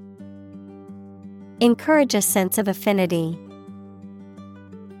 Encourage a sense of affinity.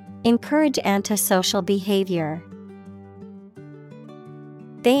 Encourage antisocial behavior.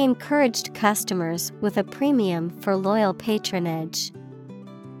 They encouraged customers with a premium for loyal patronage.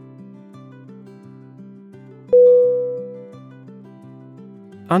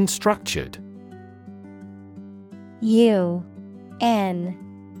 Unstructured. U-N-S-T-R-U-C-T-U-R-E-D.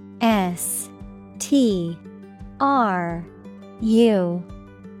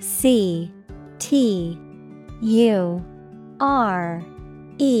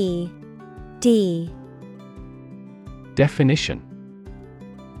 Definition.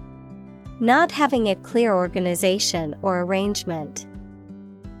 Not having a clear organization or arrangement.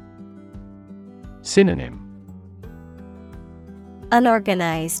 Synonym: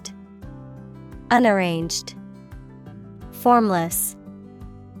 Unorganized, unarranged, formless.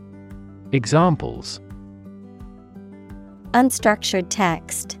 Examples: Unstructured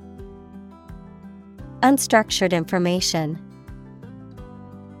text, unstructured information.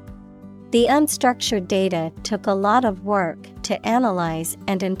 The unstructured data took a lot of work to analyze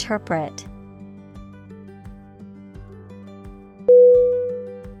and interpret.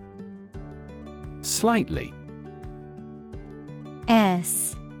 Slightly.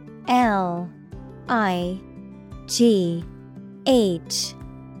 S-L-I-G-H-T-L-Y.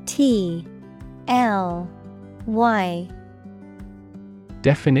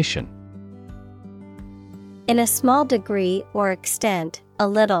 Definition: In a small degree or extent, a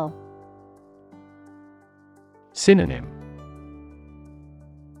little. Synonym: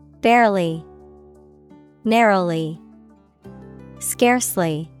 Barely, narrowly,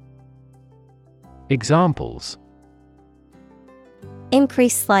 scarcely. Examples: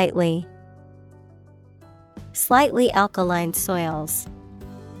 Increase slightly, slightly alkaline soils.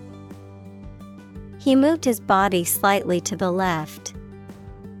 He moved his body slightly to the left.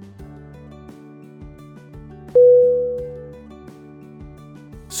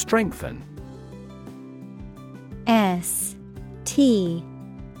 Strengthen. S-T-R-E-N-G-T-H-E-N.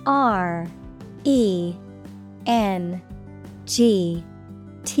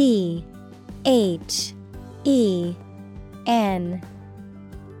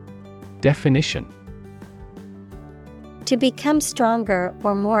 Definition: To become stronger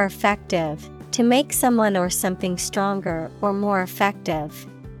or more effective, to make someone or something stronger or more effective.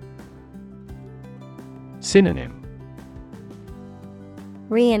 Synonym: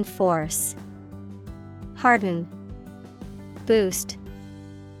 Reinforce, harden, boost.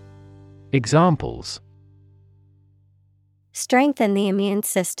 Examples: Strengthen the immune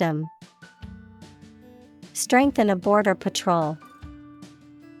system. Strengthen a border patrol.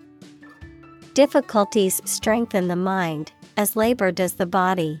 Difficulties strengthen the mind, as labor does the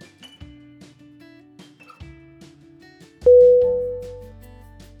body.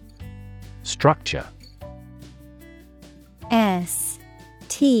 Structure. S-T-R-U-C-T-U-R-E.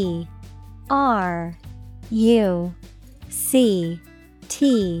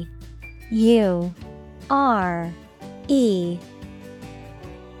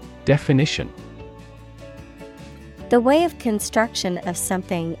 Definition: The way of construction of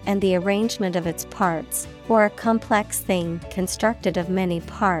something and the arrangement of its parts, or a complex thing constructed of many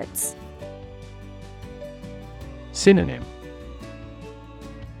parts. Synonym: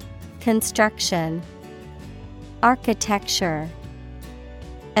 Construction, architecture,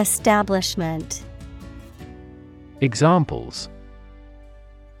 establishment. Examples: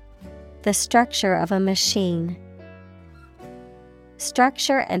 The structure of a machine.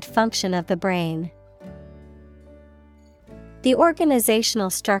 Structure and function of the brain. The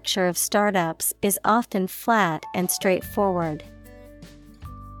organizational structure of startups is often flat and straightforward.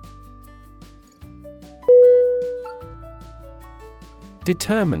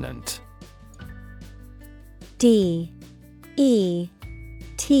 Determinant. D E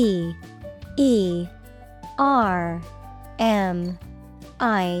T E R M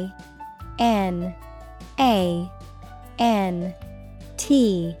I N A N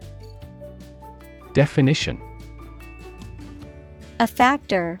T. Definition: A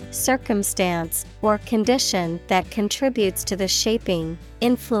factor, circumstance, or condition that contributes to the shaping,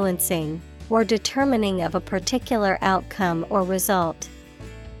 influencing, or determining of a particular outcome or result.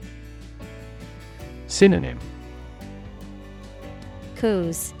 Synonym: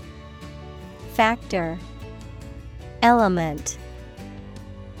 Cause, factor, element.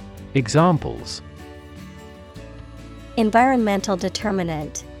 Examples: Environmental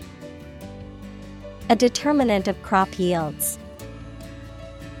determinant. A determinant of crop yields.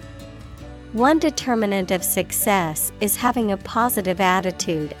 One determinant of success is having a positive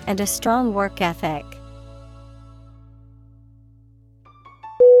attitude and a strong work ethic.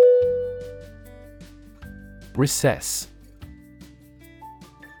 Recess.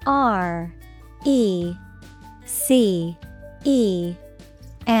 R E C E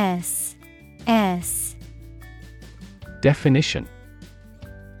S S. Definition: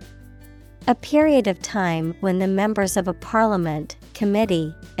 A period of time when the members of a parliament,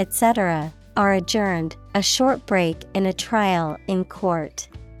 committee, etc., are adjourned, a short break in a trial in court.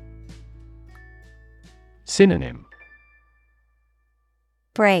 Synonym: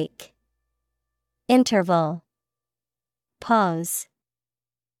 Break, interval, pause.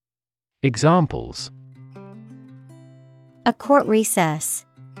 Examples: A court recess.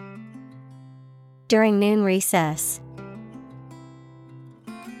 during noon recess.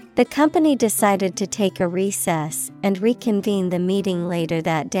 The company decided to take a recess and reconvene the meeting later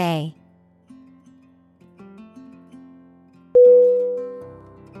that day.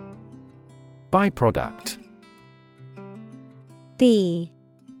 Byproduct. B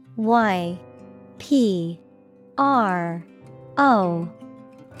Y P R O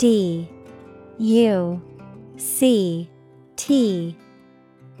D U C T.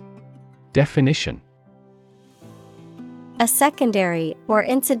 Definition. A secondary or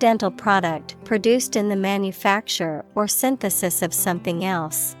incidental product produced in the manufacture or synthesis of something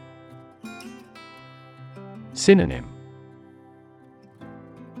else. Synonym.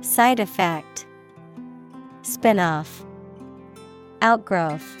 Side effect, spin-off,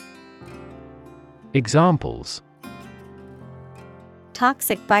 outgrowth. Examples.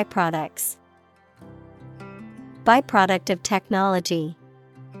 Toxic byproducts. Byproduct of technology.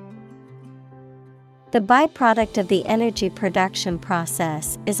 The byproduct of the energy production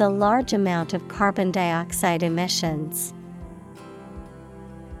process is a large amount of carbon dioxide emissions.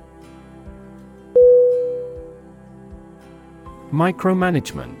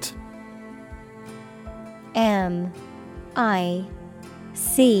 Micromanagement. M I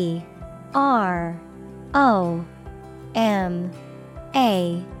C R O M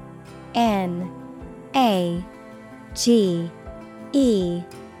A N A G E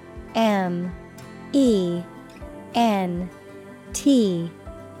M E N T.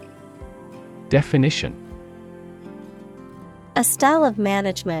 Definition. A style of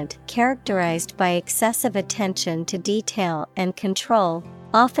management characterized by excessive attention to detail and control,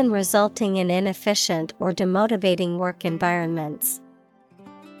 often resulting in inefficient or demotivating work environments.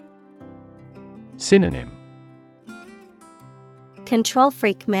 Synonym. Control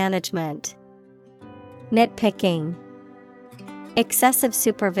freak management, nitpicking, excessive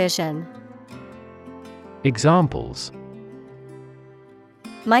supervision. Examples.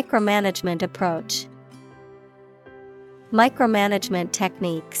 Micromanagement approach. Micromanagement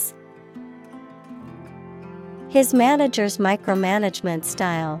techniques. His manager's micromanagement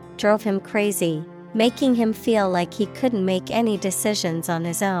style drove him crazy, making him feel like he couldn't make any decisions on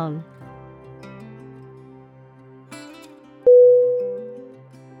his own.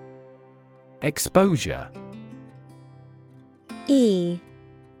 Exposure. E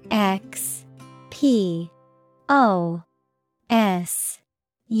X P O S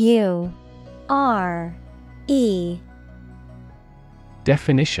U R E.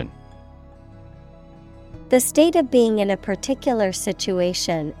 Definition. The state of being in a particular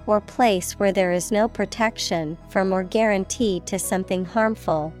situation or place where there is no protection from or guarantee to something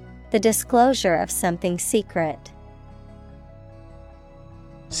harmful, the disclosure of something secret.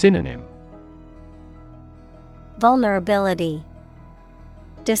 Synonym. Vulnerability,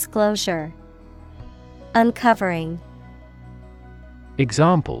 disclosure, uncovering.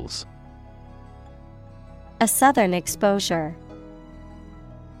 Examples. A southern exposure.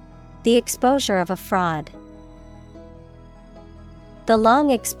 The exposure of a fraud. The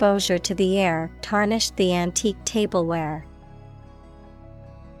long exposure to the air tarnished the antique tableware.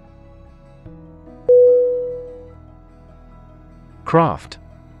 Craft.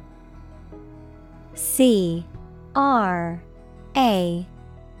 C R A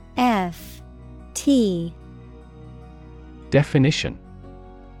F T. Definition.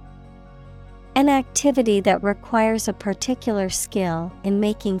 An activity that requires a particular skill in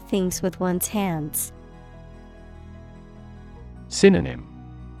making things with one's hands. Synonym.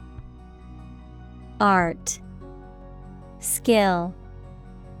 Art, skill,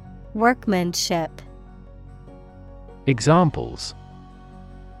 workmanship. Examples.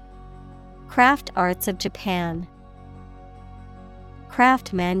 Craft arts of Japan.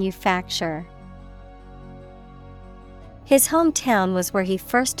 Craft manufacture. His hometown was where he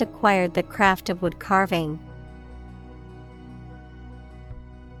first acquired the craft of wood carving.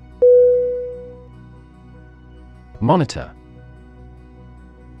 Monitor.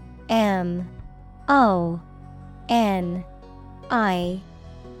 M O N I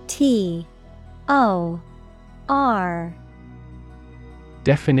T O R.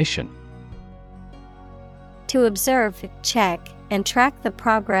 Definition. To observe, check, and track the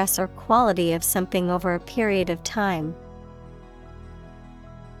progress or quality of something over a period of time.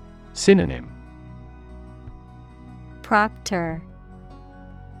 Synonym. Proctor,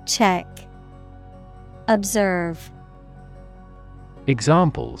 check, observe.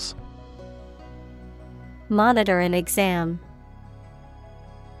 Examples. Monitor an exam.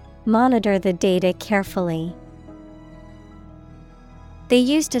 Monitor the data carefully. They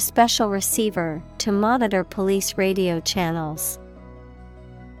used a special receiver to monitor police radio channels.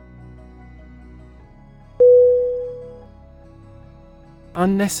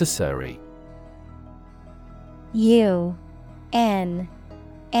 Unnecessary. Unnecessary.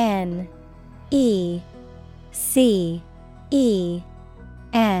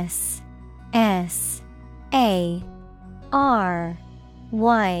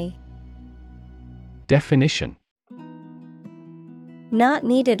 Definition. Not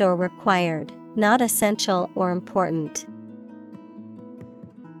needed or required, not essential or important.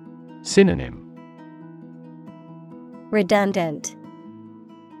 Synonym. Redundant,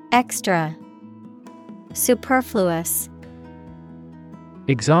 extra, superfluous.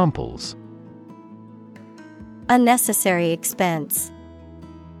 Examples. Unnecessary expense,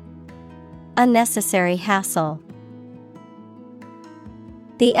 unnecessary hassle.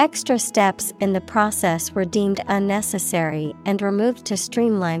 The extra steps in the process were deemed unnecessary and removed to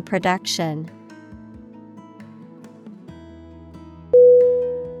streamline production.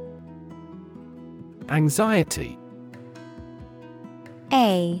 Anxiety.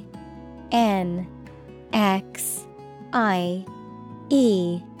 ANXIETY.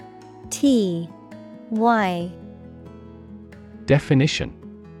 Definition.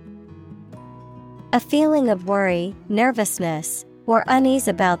 A feeling of worry, nervousness, or unease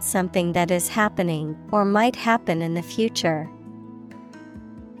about something that is happening or might happen in the future.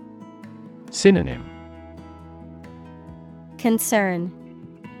 Synonym. Concern,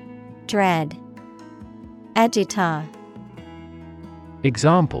 dread, agita.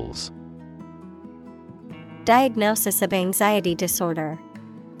 Examples. Diagnosis of anxiety disorder.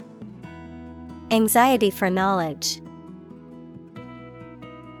 Anxiety for knowledge.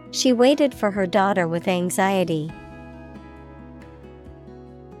 She waited for her daughter with anxiety.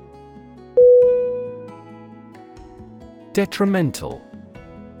 Detrimental.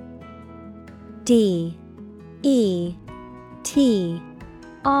 Detrimental.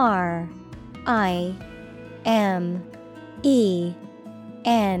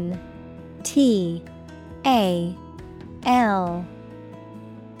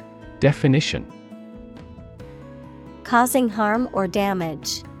 Definition. Causing harm or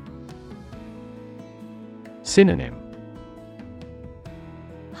damage. Synonym.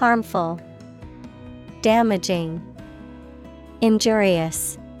 Harmful, damaging,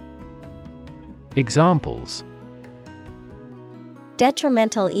 injurious. Examples.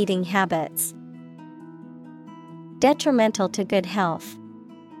 Detrimental eating habits. Detrimental to good health.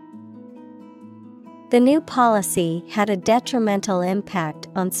 The new policy had a detrimental impact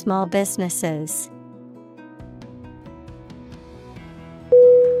on small businesses.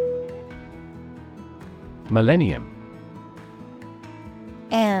 Millennium.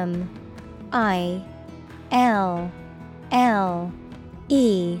 MILLENNIUM.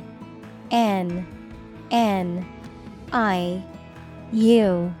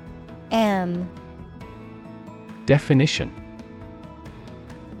 Definition.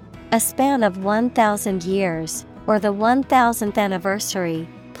 A span of 1,000 years, or the 1,000th anniversary,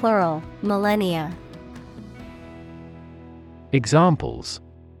 plural, millennia. Examples.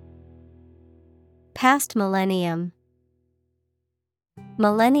 Past millennium.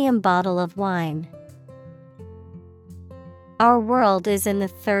 Millennium bottle of wine. Our world is in the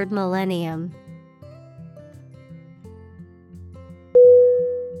third millennium.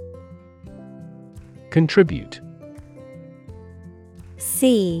 Contribute.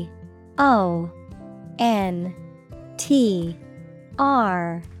 CONTRIBUTE.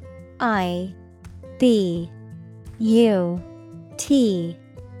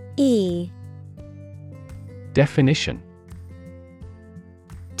 Definition.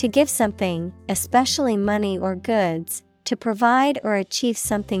 To give something, especially money or goods, to provide or achieve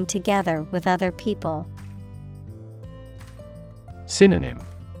something together with other people. Synonym.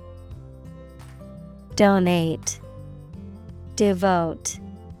 Donate, devote,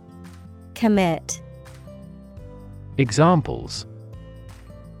 commit. Examples.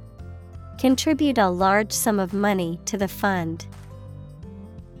 Contribute a large sum of money to the fund.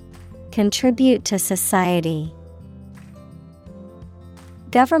 Contribute to society.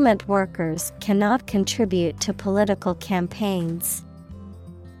 Government workers cannot contribute to political campaigns.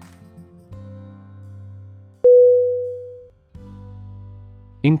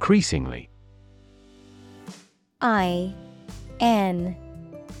 Increasingly. INCREASINGLY.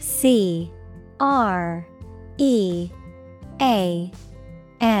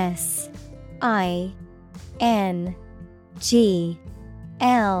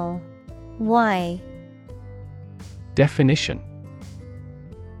 Definition.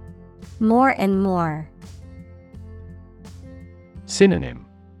 More and more. Synonym.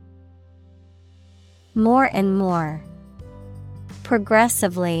 More and more.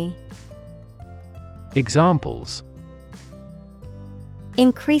 Progressively. Examples.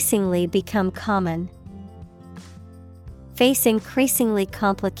 increasingly become common. Face increasingly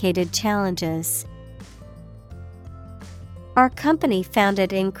complicated challenges. Our company found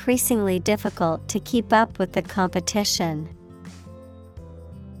it increasingly difficult to keep up with the competition.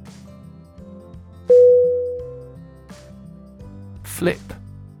 Flip.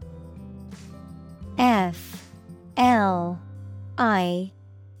 F-L-I-P.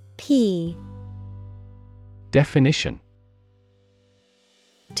 Definition: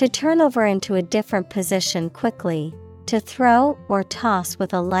 to turn over into a different position quickly, to throw or toss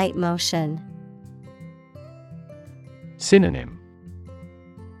with a light motion. Synonym: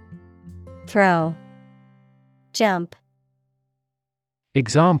 Throw, jump.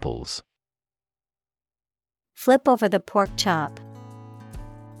 Examples: Flip over the pork chop.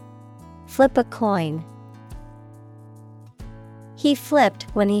 Flip a coin. He flipped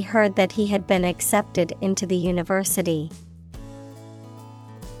when he heard that he had been accepted into the university.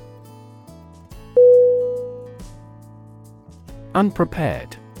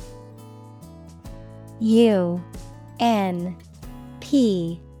 Unprepared.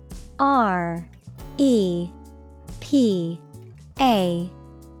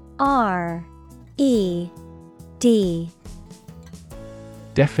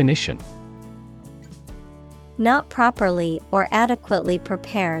 Definition: not properly or adequately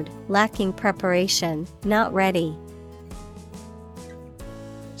prepared, lacking preparation, not ready.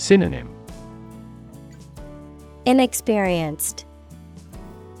 Synonym: inexperienced,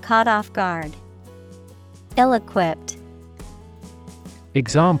 caught off guard, ill-equipped.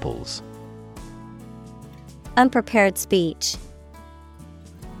 Examples: unprepared speech.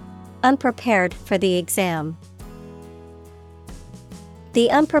 Unprepared for the exam. The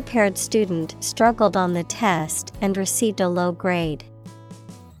unprepared student struggled on the test and received a low grade.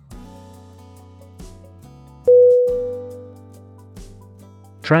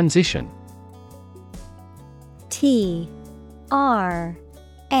 Transition.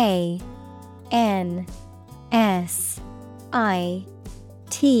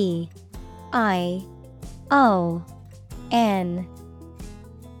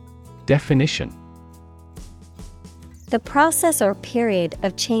 Definition: the process or period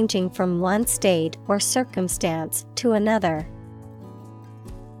of changing from one state or circumstance to another.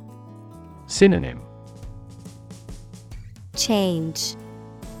 Synonym: change,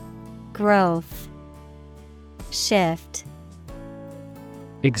 growth, shift.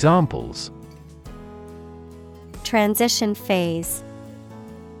 Examples: transition phase.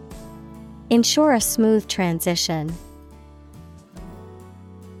 Ensure a smooth transition.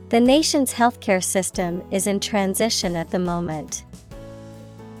 The nation's healthcare system is in transition at the moment.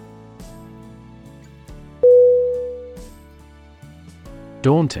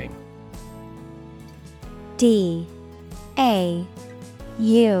 Daunting.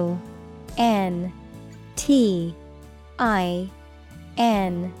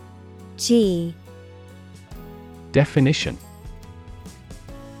 D-A-U-N-T-I-N-G. Definition: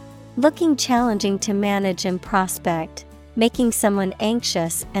 looking challenging to manage and prospect, making someone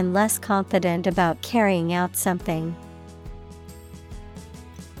anxious and less confident about carrying out something.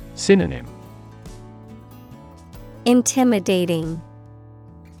 Synonym: intimidating,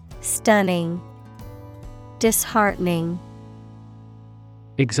 stunning, disheartening.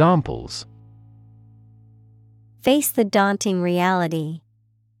 Examples: face the daunting reality.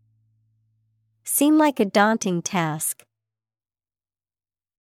 Seem like a daunting task.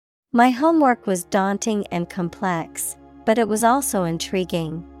 My homework was daunting and complex, but it was also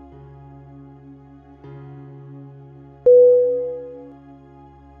intriguing.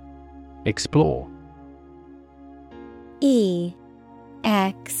 Explore. E-X-P-L-O-R-E.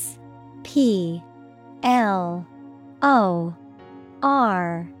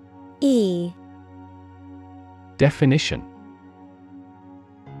 Definition: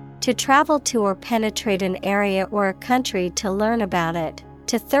 to travel to or penetrate an area or a country to learn about it,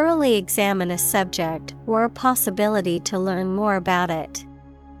 to thoroughly examine a subject or a possibility to learn more about it.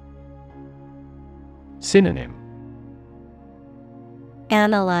 Synonym: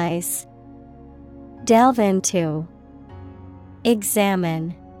 analyze, delve into,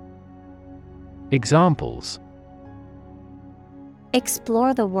 examine. Examples: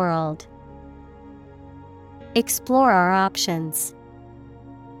 explore the world. Explore our options.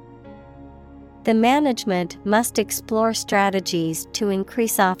 The management must explore strategies to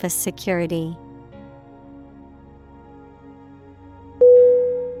increase office security.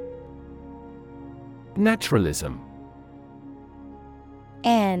 Naturalism.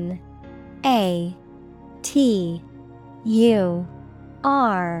 N-A-T-U-R-A-L-I-S-M.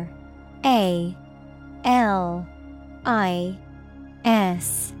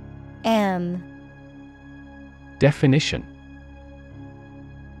 S M. Definition: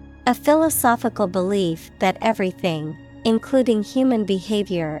 A philosophical belief that everything, including human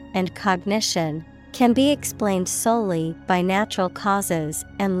behavior and cognition, can be explained solely by natural causes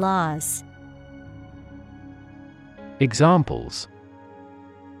and laws. Examples: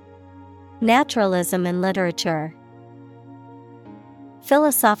 Naturalism in literature.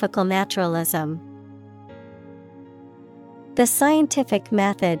 Philosophical naturalism. The scientific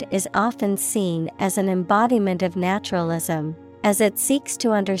method is often seen as an embodiment of naturalism, as it seeks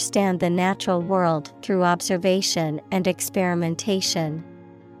to understand the natural world through observation and experimentation.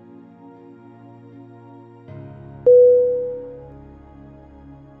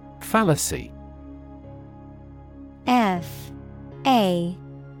 Fallacy. F A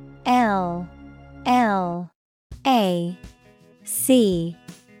L L A C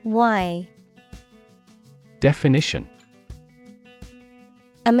Y. Definition: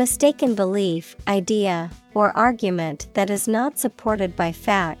 A mistaken belief, idea, or argument that is not supported by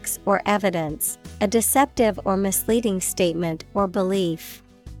facts or evidence, a deceptive or misleading statement or belief.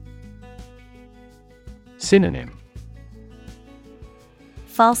 Synonym: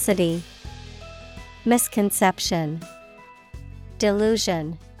 Falsity, misconception,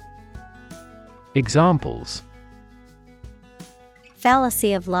 delusion. Examples: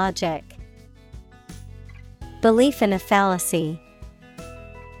 Fallacy of logic. Belief in a fallacy.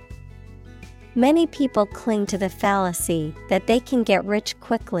 Many people cling to the fallacy that they can get rich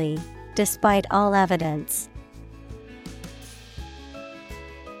quickly, despite all evidence.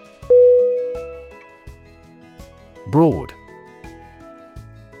 Broad.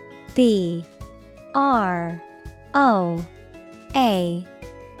 B R O A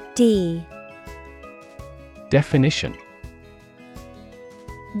D. Definition: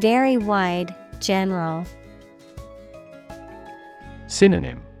 Very wide, general.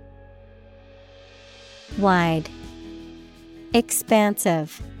 Synonym: Wide,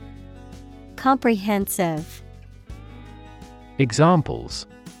 expansive, comprehensive. Examples: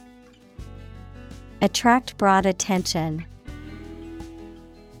 Attract broad attention.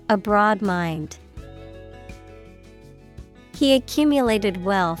 A broad mind. He accumulated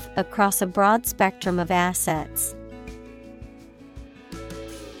wealth across a broad spectrum of assets.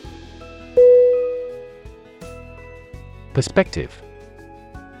 Perspective.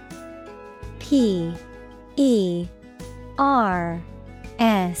 P E R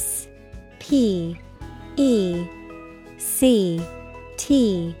S P E C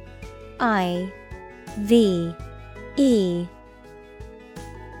T I V E.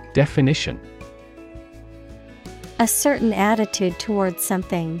 Definition: A certain attitude towards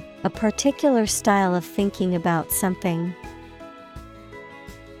something, a particular style of thinking about something.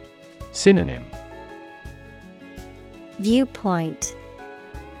 Synonym: Viewpoint,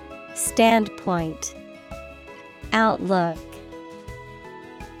 standpoint, outlook.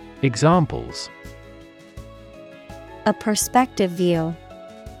 Examples: A perspective view.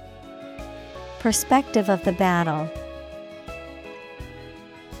 Perspective of the battle.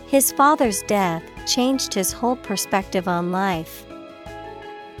 His father's death changed his whole perspective on life.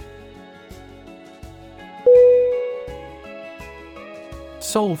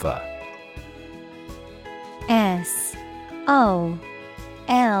 Solver. S O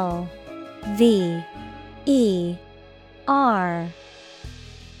L V E R.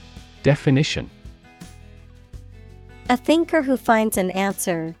 Definition: A thinker who finds an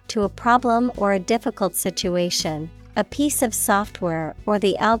answer to a problem or a difficult situation, a piece of software or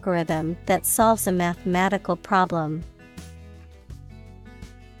the algorithm that solves a mathematical problem.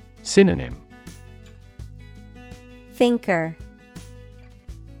 Synonym: Thinker.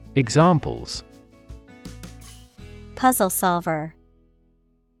 Examples: Puzzle solver.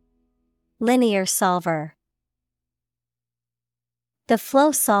 Linear solver. The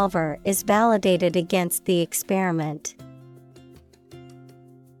flow solver is validated against the experiment.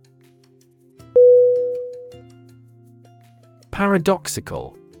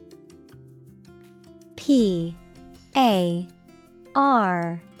 Paradoxical. P A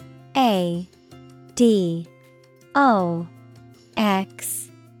R A D O X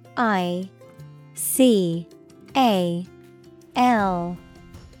I C A L.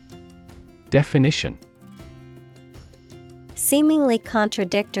 Definition: Seemingly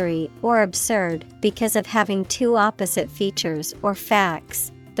contradictory or absurd because of having two opposite features or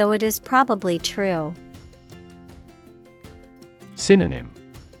facts, though it is probably true. Synonym: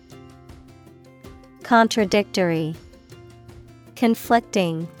 Contradictory,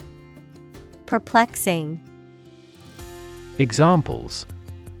 conflicting, perplexing. Examples: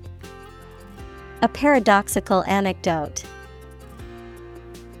 A paradoxical anecdote.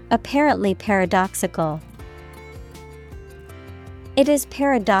 Apparently paradoxical. It is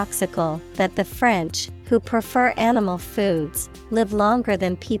paradoxical that the French, who prefer animal foods, live longer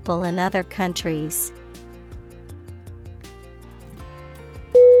than people in other countries.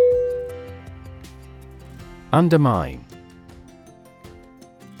 Undermine.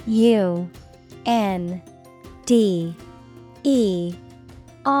 U-N-D-E-R-M-I-N-E.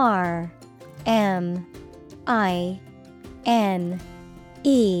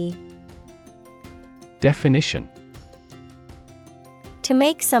 Definition: to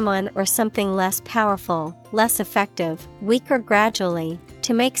make someone or something less powerful, less effective, weaker gradually,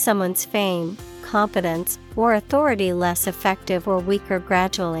 to make someone's fame, competence, or authority less effective or weaker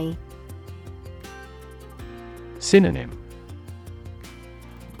gradually. Synonym: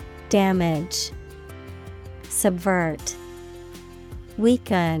 damage, subvert,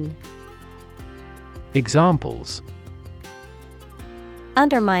 weaken. Examples: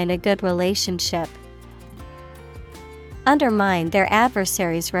 undermine a good relationship. Undermine their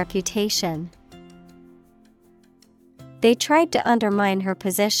adversary's reputation. They tried to undermine her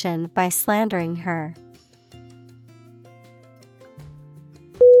position by slandering her.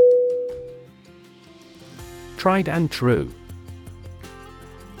 Tried and true.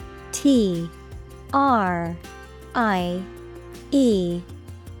 Tried-and-true.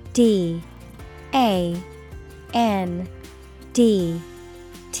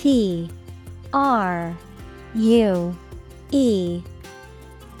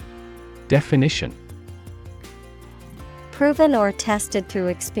 Definition: proven or tested through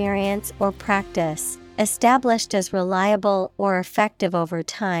experience or practice, established as reliable or effective over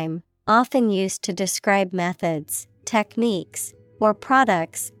time, often used to describe methods, techniques, or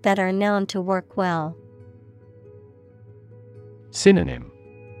products that are known to work well. Synonym: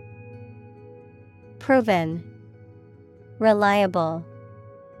 proven, reliable,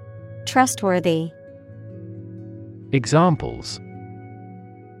 trustworthy. Examples: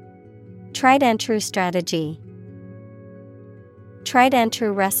 tried and true strategy. Tried and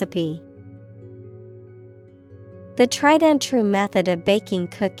true recipe. The tried and true method of baking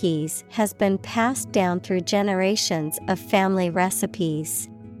cookies has been passed down through generations of family recipes.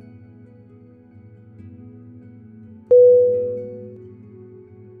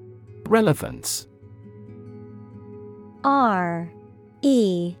 Relevance. R-E-L-E-V-A-N-C-E.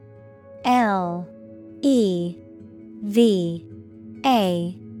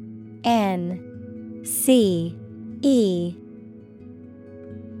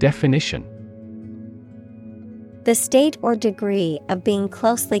 Definition: the state or degree of being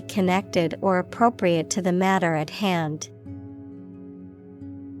closely connected or appropriate to the matter at hand.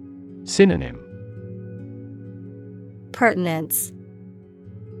 Synonym: pertinence,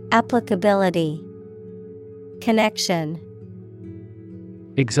 applicability, connection.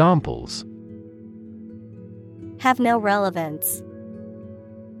 Examples: have no relevance.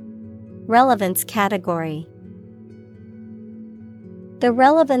 Relevance category. The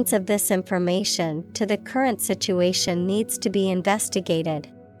relevance of this information to the current situation needs to be investigated.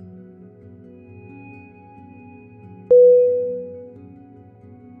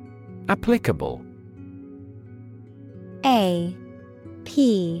 Applicable. A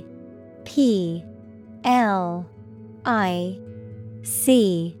P P L I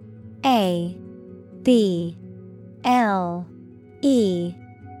C A B L E.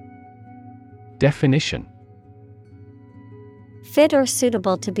 Definition: fit or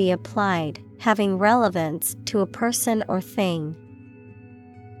suitable to be applied, having relevance to a person or thing.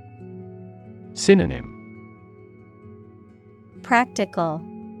 Synonym: practical,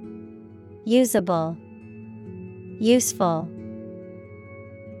 usable, useful.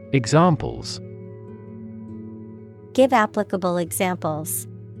 Examples: give applicable examples.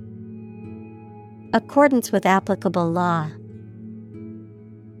 Accordance with applicable law.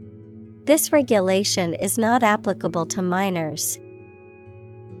 This regulation is not applicable to minors.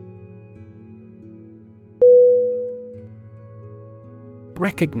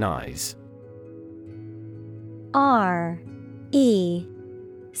 Recognize. R-E-C-O-G-N-I-Z-E.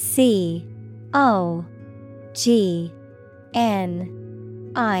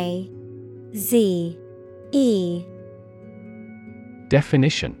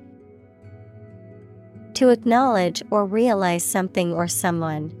 Definition: to acknowledge or realize something or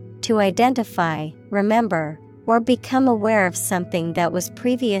someone, to identify, remember, or become aware of something that was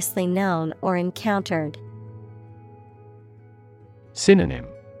previously known or encountered. Synonym: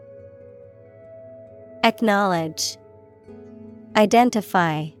 acknowledge,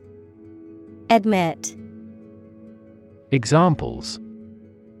 identify, admit. Examples: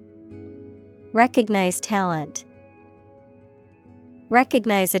 recognize talent.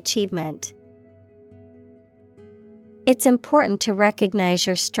 recognize achievement. It's important to recognize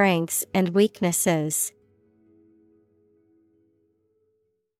your strengths and weaknesses.